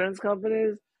insurance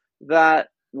companies that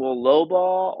will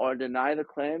lowball or deny the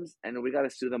claims, and we got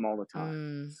to sue them all the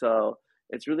time. Mm, So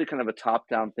it's really kind of a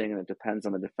top-down thing, and it depends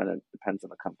on the defendant, depends on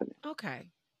the company. okay.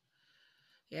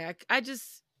 Yeah, I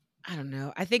don't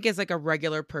know. I think as like a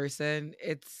regular person,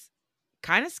 it's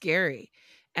kind of scary.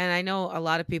 And I know a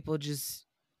lot of people just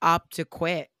opt to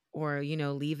quit or,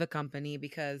 leave a company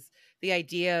because the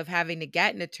idea of having to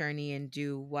get an attorney and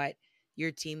do what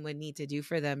your team would need to do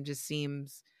for them just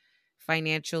seems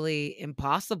financially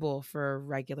impossible for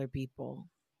regular people.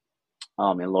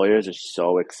 Oh man, lawyers are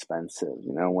so expensive.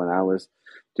 When I was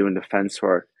doing defense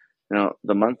work,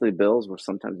 the monthly bills were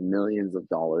sometimes millions of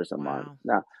dollars a month. Wow.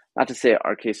 Now, not to say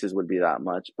our cases would be that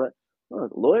much, but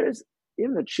look, lawyers,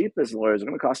 even the cheapest lawyers, are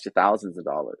going to cost you thousands of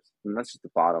dollars. And that's just the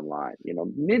bottom line.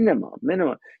 Minimum,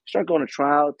 minimum. Start going to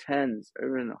trial, tens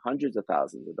or even hundreds of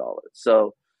thousands of dollars.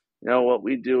 So, what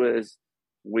we do is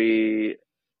we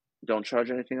don't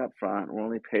charge anything up front. We're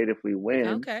only paid if we win.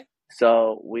 Okay.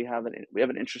 So we have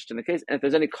an interest in the case. And if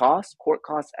there's any costs, court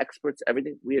costs, experts,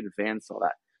 everything, we advance all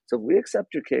that. So if we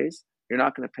accept your case, you're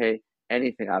not going to pay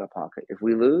anything out of pocket. If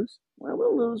we lose, well,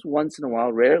 we'll lose once in a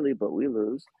while, rarely, but we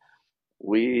lose.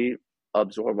 We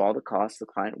absorb all the costs. The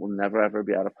client will never ever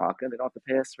be out of pocket. They don't have to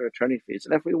pay us for attorney fees.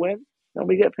 And if we win, then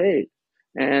we get paid.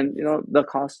 And the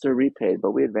costs are repaid,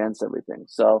 but we advance everything.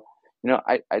 So,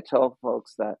 I tell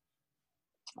folks that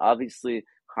obviously,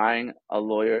 hiring a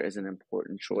lawyer is an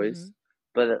important choice, Mhm.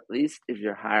 but at least if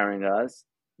you're hiring us,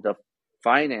 the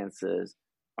finances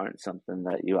aren't something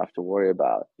that you have to worry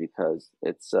about because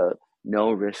it's a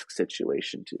no risk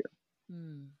situation to you.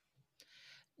 Mm.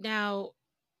 Now,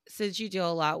 since you deal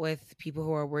a lot with people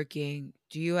who are working,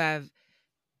 do you have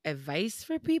advice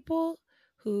for people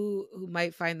who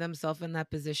might find themselves in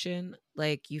that position?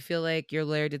 Like you feel like your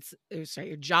lawyer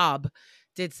your job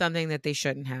did something that they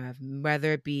shouldn't have,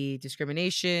 whether it be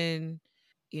discrimination,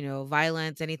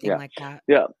 violence, anything Yeah. like that.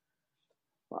 Yeah.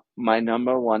 My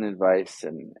number one advice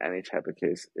in any type of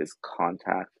case is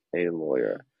contact a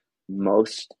lawyer. Mm,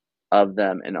 Most of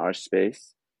them in our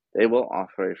space, they will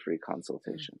offer a free mm,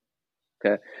 consultation.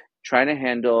 Okay. Trying to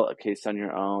handle a case on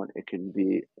your own, it can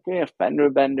be a fender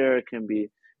bender, it can be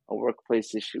a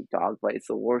workplace issue, dog bite. It's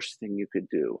the worst thing you could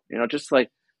do. Just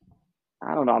like,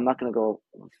 I don't know, I'm not going to go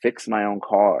fix my own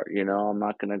car. I'm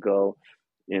not going to go,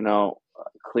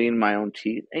 clean my own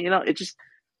teeth. And, it just,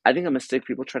 I think a mistake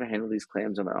people try to handle these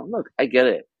claims on their own. Look, I get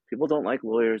it. People don't like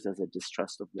lawyers as a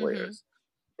distrust of Mm-hmm. lawyers.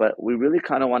 But we really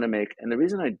kind of want to make, and the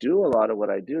reason I do a lot of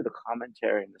what I do, the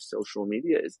commentary and the social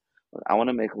media is, I want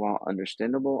to make law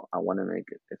understandable. I want to make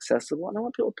it accessible. And I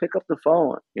want people to pick up the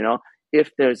phone,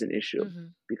 if there's an issue. Mm-hmm.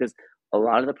 Because a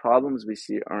lot of the problems we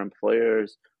see are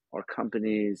employers or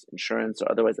companies, insurance,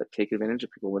 or otherwise that take advantage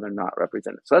of people when they're not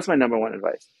represented. So that's my number one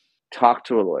advice. Talk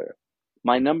to a lawyer.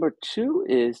 My number two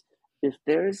is, if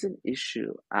there is an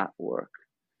issue at work,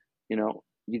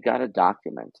 you got to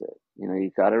document it.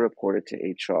 You got to report it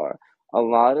to HR. A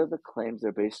lot of the claims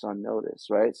are based on notice,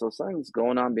 right? So if something's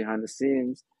going on behind the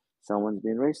scenes, someone's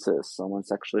being racist, someone's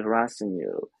sexually harassing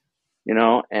you,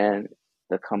 and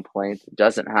the complaint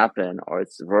doesn't happen or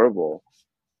it's verbal,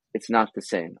 it's not the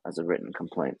same as a written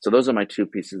complaint. So those are my two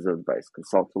pieces of advice.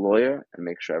 Consult a lawyer and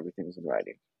make sure everything's in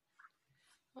writing.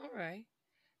 All right.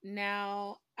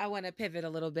 Now, I want to pivot a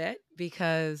little bit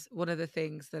because one of the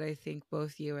things that I think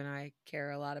both you and I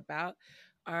care a lot about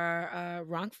are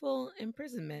wrongful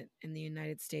imprisonment in the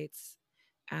United States.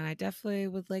 And I definitely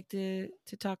would like to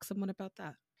talk to someone about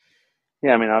that.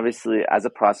 Yeah, I mean, obviously, as a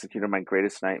prosecutor, my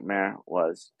greatest nightmare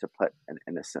was to put an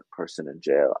innocent person in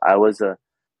jail. I was a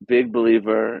big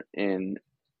believer in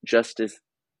Justice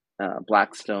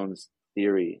Blackstone's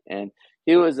theory. And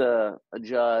he was a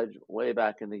judge way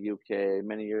back in the UK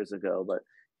many years ago, but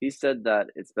he said that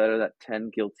it's better that 10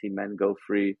 guilty men go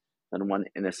free than one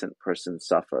innocent person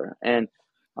suffer. And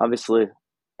obviously,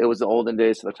 it was the olden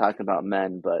days, so they're talking about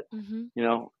men, but,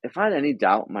 Mm-hmm. if I had any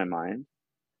doubt in my mind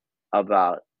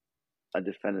about a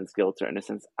defendant's guilt or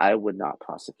innocence, I would not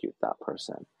prosecute that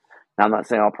person. Now, I'm not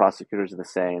saying all prosecutors are the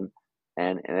same,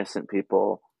 and innocent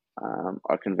people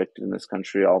are convicted in this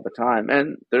country all the time.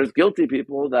 And there's guilty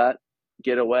people that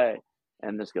get away,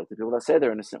 and there's guilty people that say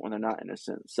they're innocent when they're not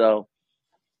innocent. So,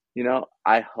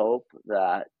 I hope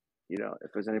that,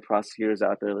 if there's any prosecutors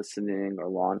out there listening or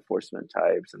law enforcement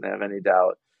types and they have any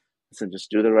doubt, listen, just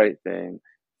do the right thing.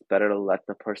 It's better to let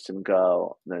the person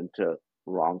go than to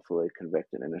wrongfully convict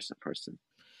an innocent person.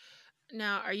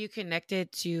 Now, are you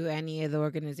connected to any of the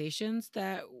organizations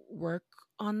that work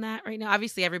on that right now?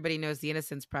 Obviously, everybody knows the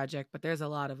Innocence Project, but there's a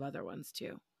lot of other ones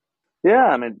too. Yeah,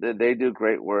 I mean, they do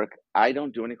great work. I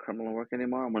don't do any criminal work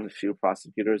anymore. I'm one of the few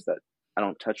prosecutors that I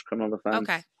don't touch criminal Okay.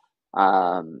 defense.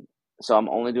 Um, so I'm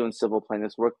only doing civil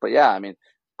plaintiffs work. But yeah, I mean,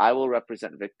 I will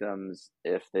represent victims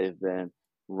if they've been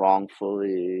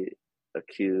wrongfully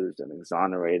accused and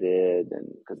exonerated and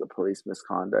because of police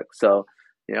misconduct. So,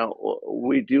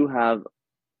 we do have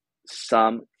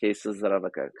some cases that have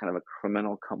like a kind of a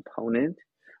criminal component,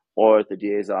 or the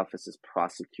DA's office is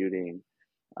prosecuting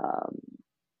um,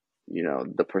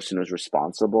 the person who's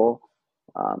responsible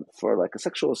for like a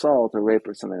sexual assault or rape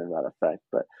or something to that effect.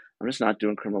 But I'm just not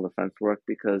doing criminal defense work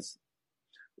because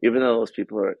even though those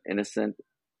people are innocent,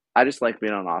 I just like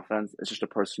being on offense. It's just a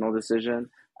personal decision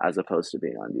as opposed to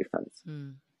being on defense.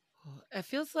 It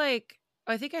feels like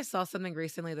I think I saw something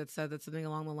recently that said that something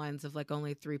along the lines of like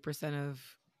only 3% of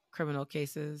criminal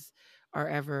cases are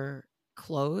ever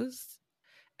closed.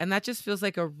 And that just feels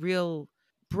like a real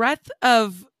breadth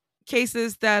of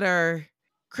cases that are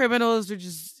criminals are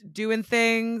just doing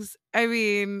things. I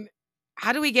mean,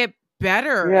 how do we get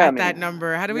better Yeah, I at mean, that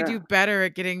number? How do we yeah, do better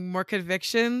at getting more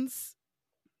convictions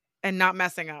and not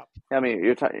messing up? I mean,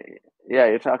 you're talking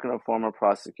to a former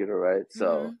prosecutor, right?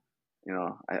 So, Mhm.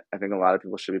 I think a lot of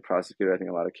people should be prosecuted. I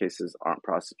think a lot of cases aren't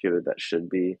prosecuted that should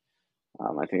be.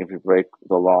 I think if you break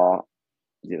the law,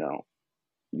 you know,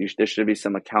 there should be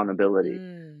some accountability.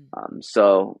 Mm.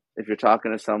 So if you're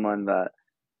talking to someone that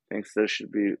thinks there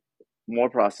should be more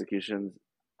prosecutions,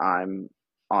 I'm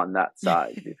on that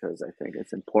side because I think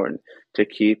it's important to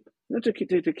keep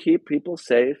to keep people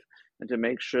safe and to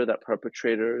make sure that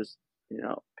perpetrators,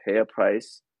 pay a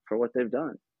price for what they've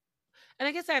done. And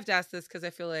I guess I have to ask this because I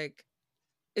feel like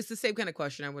it's the same kind of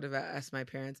question I would have asked my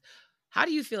parents. How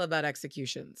do you feel about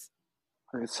executions?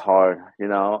 It's hard,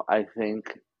 I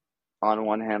think on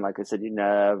one hand, like I said, you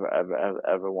never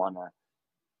ever want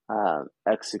to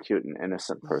execute an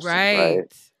innocent person, right?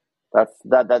 Right.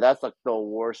 That's like the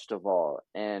worst of all.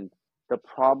 And the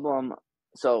problem,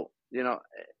 so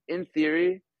in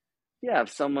theory, yeah, if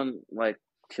someone like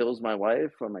kills my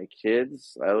wife or my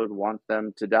kids, I would want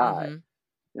them to die.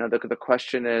 Mm-hmm. The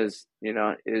question is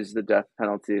the death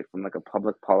penalty from like a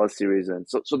public policy reason?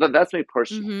 So that's me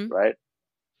personally, Mm-hmm. right?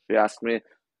 If you ask me,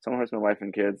 someone hurts my wife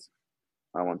and kids,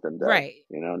 I want them dead. Right.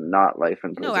 Not life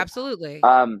in No, prison. absolutely.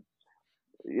 Um,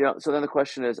 so then the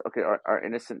question is, okay, are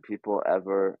innocent people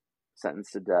ever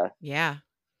sentenced to death? Yeah.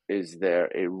 Is there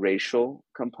a racial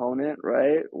component,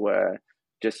 right? Where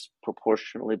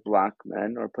disproportionately black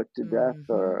men are put to death,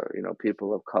 Mm-hmm. or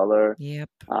people of color. Yep.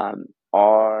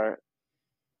 Are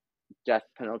death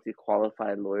penalty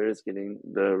qualified lawyers getting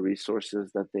the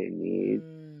resources that they need?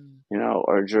 Mm.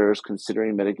 Or jurors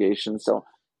considering mitigation? So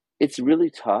it's really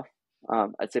tough.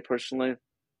 I'd say personally,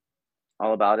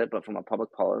 all about it, but from a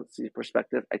public policy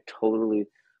perspective, I totally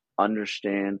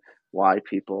understand why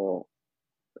people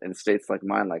in states like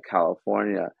mine, like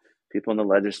California, people in the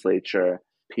legislature,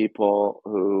 people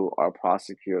who are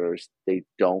prosecutors, they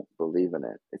don't believe in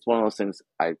it. It's one of those things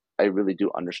I really do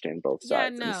understand both Yeah,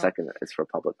 sides. And the no. second is for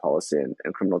public policy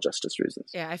and criminal justice reasons.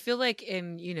 Yeah, I feel like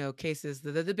in, cases,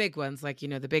 the big ones, like,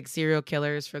 the big serial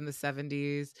killers from the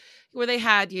 70s, where they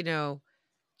had,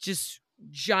 just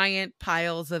giant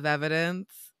piles of evidence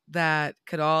that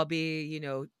could all be,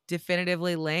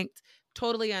 definitively linked.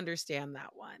 Totally understand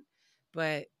that one.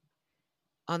 But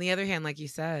on the other hand, like you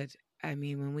said, I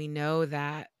mean, when we know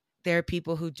that there are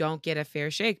people who don't get a fair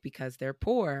shake because they're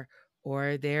poor,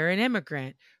 or they're an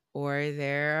immigrant, or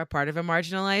they're a part of a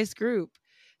marginalized group,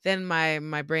 then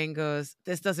my brain goes,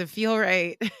 this doesn't feel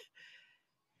right.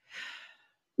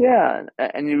 Yeah,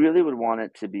 and you really would want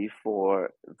it to be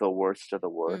for the worst of the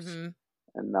worst, Mhm.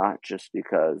 and not just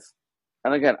because.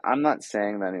 And again, I'm not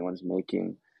saying that anyone's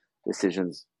making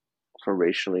decisions for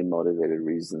racially motivated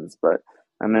reasons, but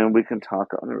I mean, we can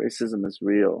talk on racism is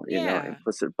real. Yeah.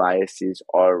 Implicit biases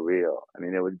are real. I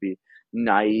mean, it would be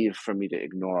naive for me to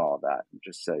ignore all that and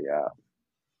just say, yeah,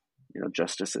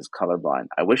 justice is colorblind.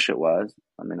 I wish it was.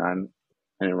 I mean, I'm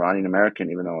an Iranian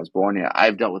American, even though I was born here.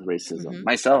 I've dealt with racism Mhm.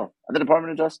 myself at the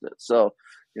Department of Justice. So,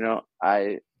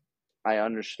 I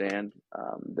understand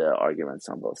the arguments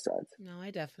on both sides. No, I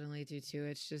definitely do too.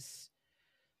 It's just,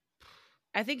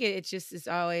 I think it's just, it's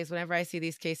always, whenever I see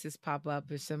these cases pop up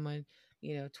with someone,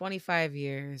 25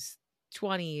 years,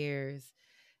 20 years,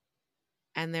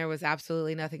 and there was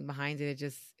absolutely nothing behind it.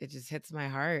 It just hits my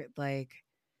heart. Like,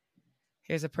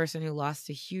 here's a person who lost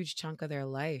a huge chunk of their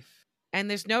life, and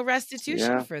there's no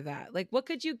restitution Yeah. for that. Like, what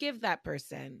could you give that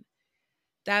person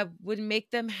that would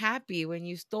make them happy when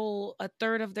you stole a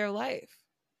third of their life?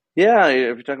 Yeah.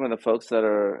 If you're talking about the folks that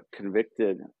are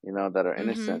convicted, that are Mhm.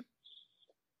 innocent.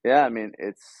 Yeah. I mean,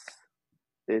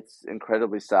 it's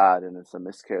incredibly sad, and it's a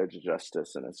miscarriage of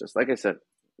justice. And it's just, like I said,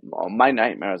 my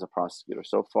nightmare as a prosecutor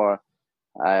so far,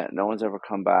 no one's ever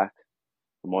come back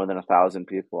for more than 1,000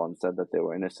 people and said that they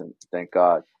were innocent. Thank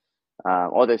God.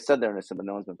 Or they said they're innocent, but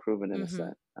no one's been proven Mhm.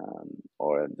 innocent,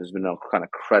 or there's been no kind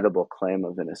of credible claim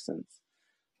of innocence.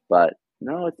 But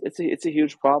no, it's a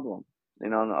huge problem.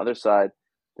 On the other side,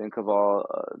 think of all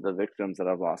the victims that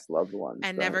have lost loved ones.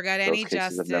 And That never got those any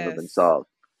cases have never been justice. solved.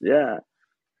 Yeah,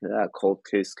 yeah, cold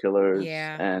case killers,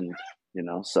 Yeah. and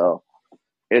so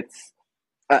it's.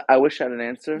 I wish I had an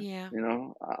answer. Yeah.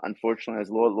 Unfortunately,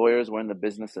 as lawyers, we're in the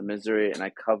business of misery, and I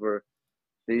cover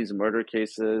these murder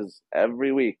cases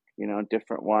every week,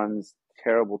 different ones,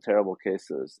 terrible, terrible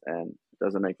cases. And it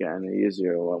doesn't make it any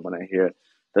easier when I hear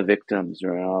the victims,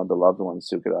 the loved ones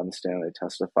who get on the stand, they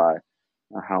testify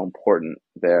how important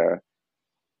their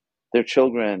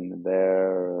children,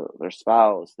 their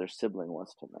spouse, their sibling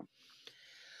was to them.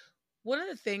 One of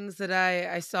the things that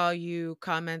I saw you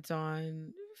comment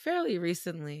on fairly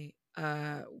recently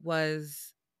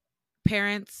was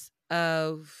parents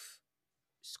of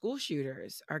school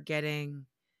shooters are getting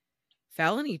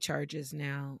felony charges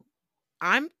now.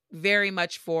 I'm very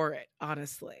much for it,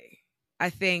 honestly. I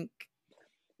think.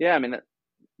 Yeah, I mean,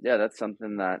 yeah, that's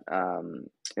something that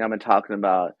I've been talking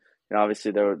about.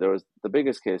 Obviously there was the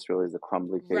biggest case really is the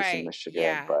Crumbly case in Right. Michigan,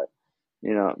 Yeah. but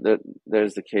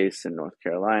there's the case in North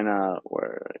Carolina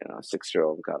where a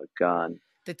 6-year-old got a gun.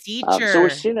 The So we're teacher.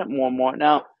 seeing it more and more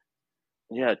now.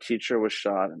 Yeah, a teacher was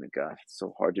shot. I mean, God, it's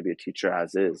so hard to be a teacher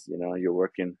as is. You're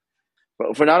working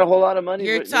for not a whole lot of money,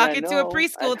 You're Brittany. I talking to a know. I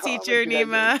preschool know. I'm a teacher, good.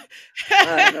 Nima.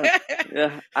 I know.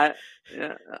 Yeah,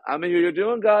 yeah. I mean, you're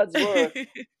doing God's work,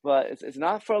 but it's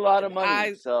not for a lot of money.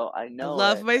 I So I know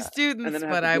love it, my and then students, I have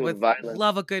but to I deal would with violence.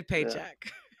 love a good Yeah,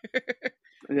 paycheck.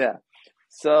 yeah.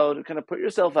 So to kind of put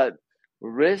yourself at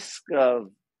risk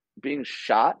of being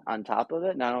shot on top of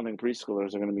it. Now, I don't think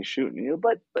preschoolers are going to be shooting you,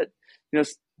 but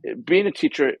being a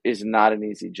teacher is not an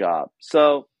easy job.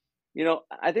 So,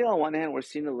 I think on one hand we're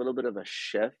seeing a little bit of a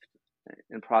shift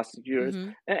in prosecutors,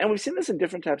 Mhm. and we've seen this in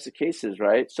different types of cases,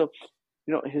 right? So,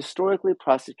 historically,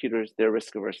 prosecutors, they're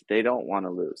risk averse. They don't want to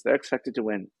lose. They're expected to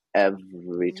win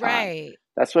every time. Right.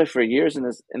 That's why for years in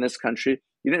this country,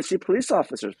 you didn't see police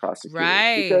officers prosecuted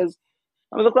Right. because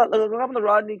I mean, look what happened to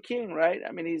Rodney King, right?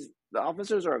 I mean, the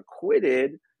officers are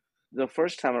acquitted the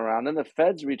first time around, then the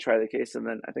feds retry the case, and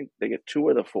then I think they get 2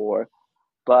 or the 4.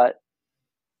 But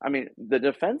I mean, the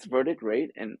defense verdict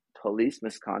rate in police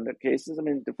misconduct cases, I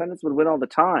mean, defendants would win all the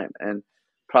time, and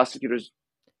prosecutors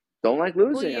don't like Well,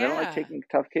 losing, and they don't like yeah. taking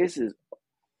tough cases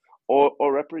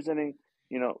or representing,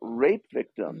 rape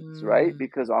victims, right? Mm.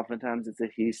 Because oftentimes it's a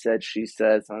he said, she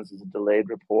said, sometimes it's a delayed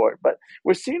report. But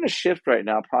we're seeing a shift right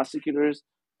now. Prosecutors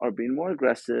are being more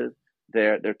aggressive.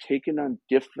 They're taking on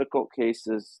difficult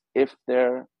cases if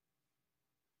they're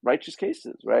righteous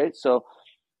cases, right? So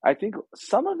I think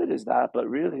some of it is that, but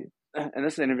really, and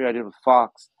this is an interview I did with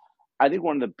Fox, I think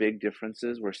one of the big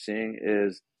differences we're seeing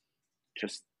is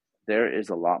just there is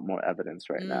a lot more evidence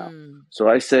right now. Mm. So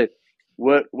I say,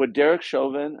 would Derek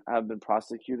Chauvin have been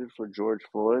prosecuted for George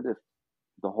Floyd if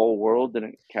the whole world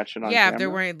didn't catch it on Yeah, if there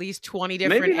camera? were at least 20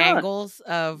 different Maybe not. angles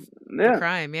of the Yeah,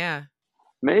 crime, yeah.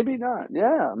 maybe not.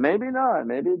 Yeah, maybe not.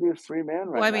 Maybe it'd be a free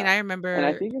man Well, right I mean, now. I And I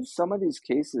remember think in some of these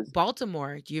cases,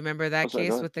 Baltimore. Do you remember oh, that sorry, go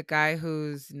case ahead. with the guy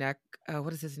whose neck,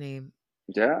 what is his name?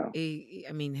 Yeah,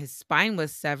 I mean, his spine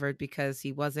was severed because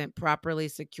he wasn't properly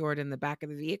secured in the back of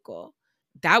the vehicle.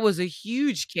 That was a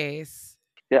huge case.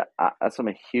 yeah. That's I'm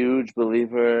a huge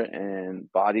believer in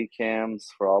body cams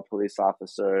for all police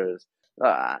officers.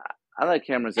 I like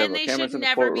cameras And everywhere. they should Cameras in the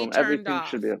never be courtroom. turned Everything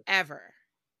should be. off, ever.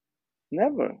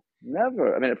 Never,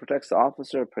 never. I mean, it protects the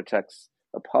officer, it protects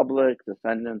the public,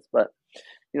 defendants. But,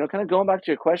 kind of going back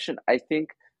to your question, I think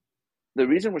the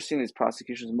reason we're seeing these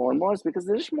prosecutions more and more is because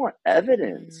there's more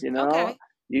evidence, Okay.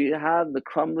 You have the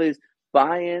Crumleys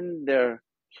buying their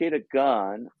kid a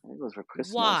gun, I think it was for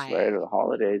Christmas, right, Why? or the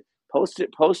holidays,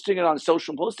 posting it on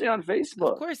social, posting it on Of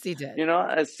Facebook, course he did.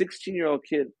 a 16-year-old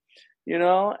kid,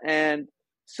 and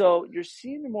so you're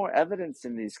seeing more evidence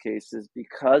in these cases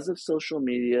because of social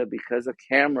media, because of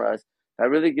cameras. That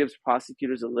really gives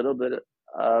prosecutors a little bit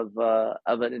of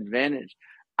an advantage.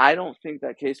 I don't think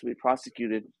that case would be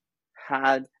prosecuted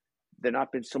had there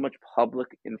not been so much public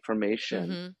information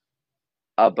Mhm.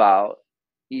 about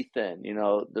Ethan.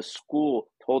 The school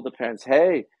told the parents,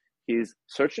 hey, he's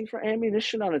searching for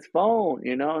ammunition on his phone,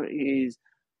 he's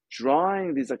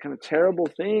drawing these kind of terrible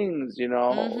things.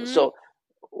 Mhm. So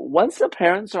once the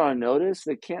parents are on notice,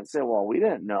 they can't say, well, we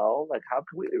didn't know. Like, how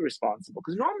can we be responsible?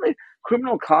 Because normally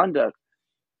criminal conduct,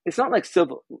 it's not like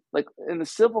civil. Like in the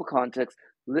civil context,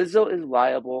 Lizzo is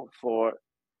liable for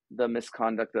the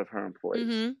misconduct of her employees.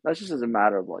 Mhm. That's just as a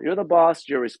matter of law. You're the boss,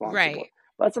 you're responsible. Right.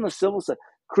 But that's on the civil side.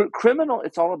 Criminal,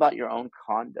 it's all about your own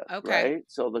conduct, Okay. right?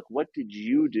 So, like, what did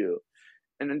you do?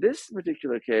 And in this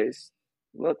particular case,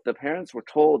 look, the parents were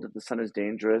told that the son is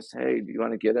dangerous. Hey, do you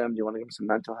want to get him? Do you want to give him some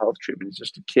mental health treatment? He's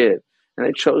just a kid. And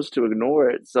they chose to ignore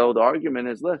it. So the argument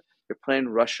is, look, you're playing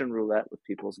Russian roulette with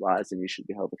people's lives and you should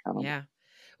be held accountable. Yeah.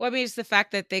 Well, I mean, it's the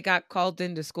fact that they got called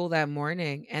into school that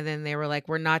morning and then they were like,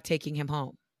 we're not taking him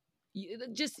home. I You know,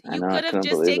 I could have couldn't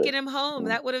just believe it. taken him home. Yeah.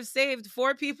 That would have saved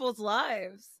 4 people's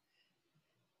lives.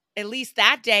 At least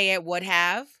that day it would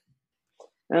have.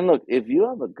 And look, if you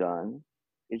have a gun,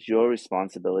 it's your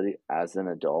responsibility as an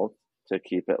adult to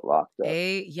keep it locked up.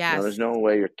 There's Yes. no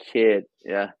way your kid,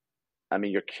 yeah, I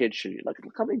mean, your kid should look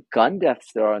how many gun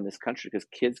deaths there are in this country because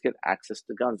kids get access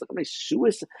to guns. Look how many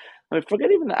suicides. I mean,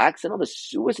 forget even the accidental, the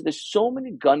suicide. There's so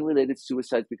many gun-related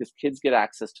suicides because kids get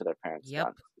access to their parents' Yep.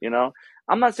 guns.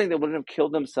 I'm not saying they wouldn't have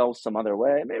killed themselves some other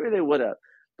way. Maybe they would have,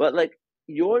 but like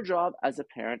your job as a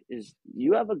parent is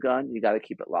you have a gun, you got to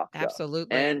keep it locked up,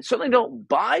 Absolutely. and certainly don't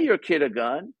buy your kid a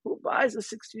gun. Who buys a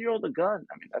 16-year-old a gun?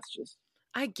 I mean, that's just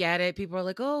I get it. People are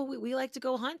like, oh, we like to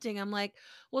go hunting. I'm like,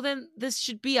 well, then this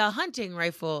should be a hunting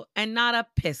rifle and not a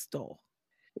pistol.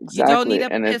 You don't need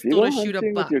exactly. a And if you pistol to go shoot a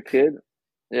hunting with buck. your kid,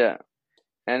 yeah.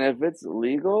 And if it's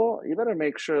legal, you better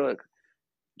make sure, like,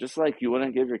 just like you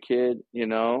wouldn't give your kid,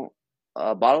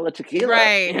 a bottle of tequila,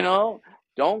 Right.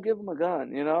 don't give them a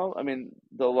gun, I mean,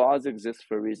 the laws exist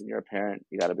for a reason. You're a parent.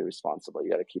 You got to be responsible.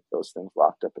 You got to keep those things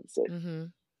locked up and safe. Mm-hmm.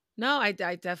 No, I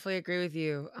definitely agree with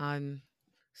you on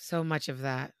so much of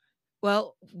that.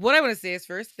 Well, what I want to say is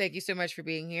first, thank you so much for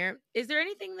being here. Is there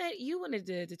anything that you wanted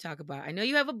to talk about? I know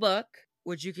you have a book,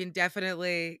 which you can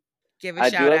definitely give a I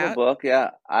do shout have a out. book. Yeah.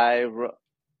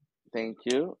 Thank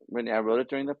you. Brittany, I wrote it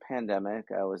during the pandemic.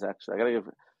 I got to give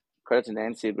credit to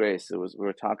Nancy Grace. We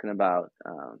were talking about,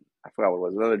 I forgot what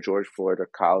it was, whether George Floyd or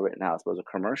Kyle Rittenhouse, but it was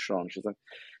a commercial. And she's like,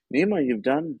 Neama, you've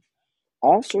done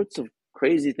all sorts of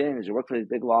crazy things. You work for these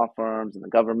big law firms and the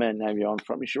government and have your own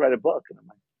firm. You should write a book. And I'm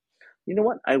like, you know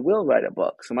what? I will write a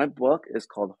book. So my book is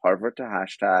called Harvard to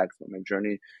Hashtags, my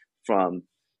journey from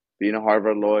being a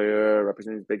Harvard lawyer,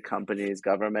 representing big companies,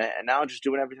 government, and now just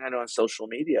doing everything I know on social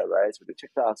media, right? So we do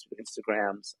TikToks, we do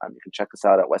Instagrams. You can check us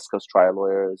out at West Coast Trial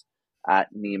Lawyers. at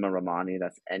Neama Rahmani.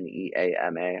 That's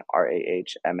Neamarahmani.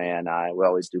 We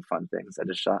always do fun things. I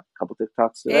just shot a couple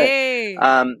TikToks today. Hey.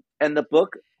 And the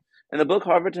book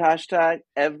Harvard hashtag,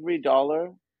 every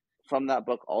dollar from that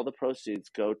book, all the proceeds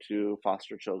go to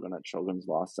foster children at Children's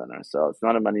Law Center. So it's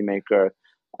not a moneymaker.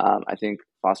 I think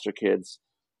foster kids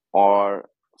are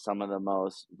some of the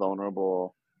most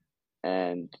vulnerable,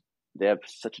 and they have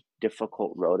such a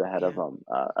difficult road ahead of Yeah. them.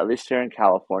 At least here in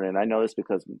California, and I know this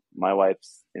because my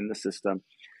wife's in the system.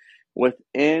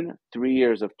 Within 3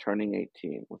 years of turning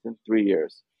 18, within 3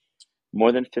 years,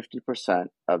 more than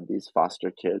 50% of these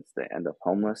foster kids, they end up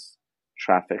homeless,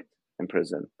 trafficked, in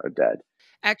prison, or dead.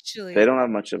 They Actually, don't have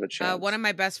much of a one chance. of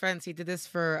my best friends, he did this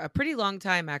for a pretty long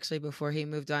time actually before he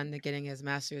moved on to getting his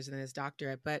master's and his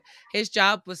doctorate. But his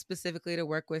job was specifically to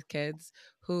work with kids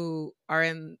who are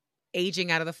in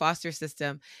aging out of the foster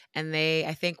system. And they,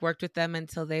 I think, worked with them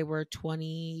until they were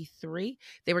 23.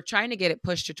 They were trying to get it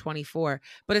pushed to 24,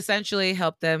 but essentially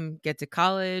help them get to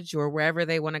college or wherever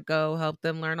they want to go, help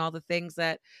them learn all the things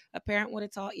that a parent would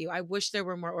have taught you. I wish there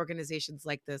were more organizations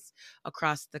like this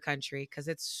across the country because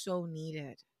it's so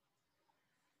needed.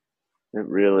 It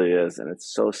really is, and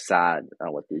it's so sad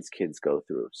what these kids go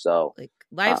through. So, Like,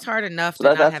 life's um, hard enough so to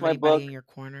that not that's have my anybody book. in your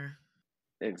corner.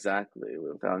 Exactly,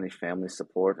 without any family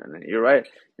support. And you're right.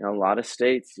 A lot of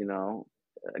states,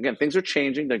 again, things are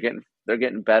changing. They're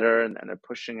getting better, and they're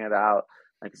pushing it out.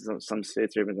 Like some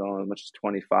states are even going as much as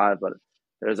 25, but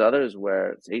there's others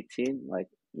where it's 18. Like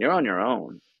you're on your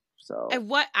own. So And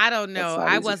what I don't that's know. not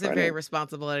I easy for wasn't very anyone.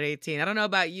 responsible at 18. I don't know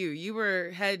about you. You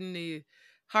were heading to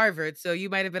Harvard, so you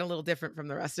might have been a little different from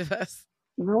the rest of us.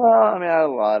 Well, I mean, I had a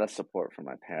lot of support from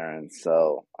my parents,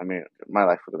 so I mean, my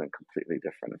life would have been completely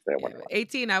different if they Yeah, weren't but around.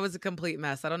 18, I was a complete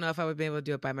mess. I don't know if I would be able to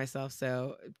do it by myself.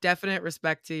 So, definite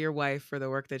respect to your wife for the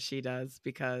work that she does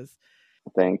because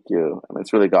Thank you. I mean,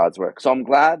 it's really God's work. So I'm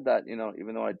glad that,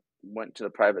 even though I went to the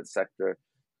private sector,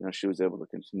 she was able to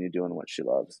continue doing what she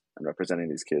loves and representing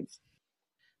these kids.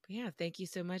 but yeah, thank you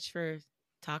so much for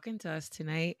talking to us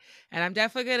tonight. And I'm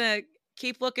definitely going to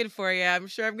keep looking for you. I'm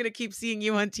sure I'm going to keep seeing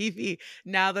you on TV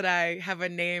now that I have a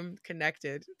name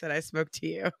connected that I spoke to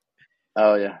you.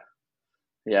 Oh, yeah.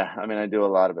 Yeah. I mean, I do a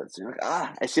lot of it. So you're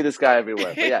like, I see this guy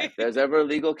everywhere. But yeah, if there's ever a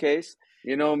legal case,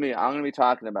 you know me, I'm going to be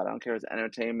talking about it. I don't care if it's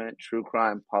entertainment, true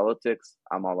crime, politics.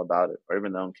 I'm all about it. Or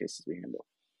even the own cases we handle.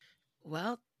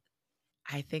 Well,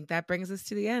 I think that brings us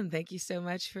to the end. Thank you so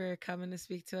much for coming to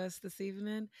speak to us this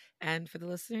evening. And for the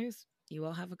listeners, you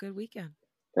all have a good weekend.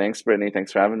 Thanks, Brittany.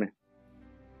 Thanks for having me.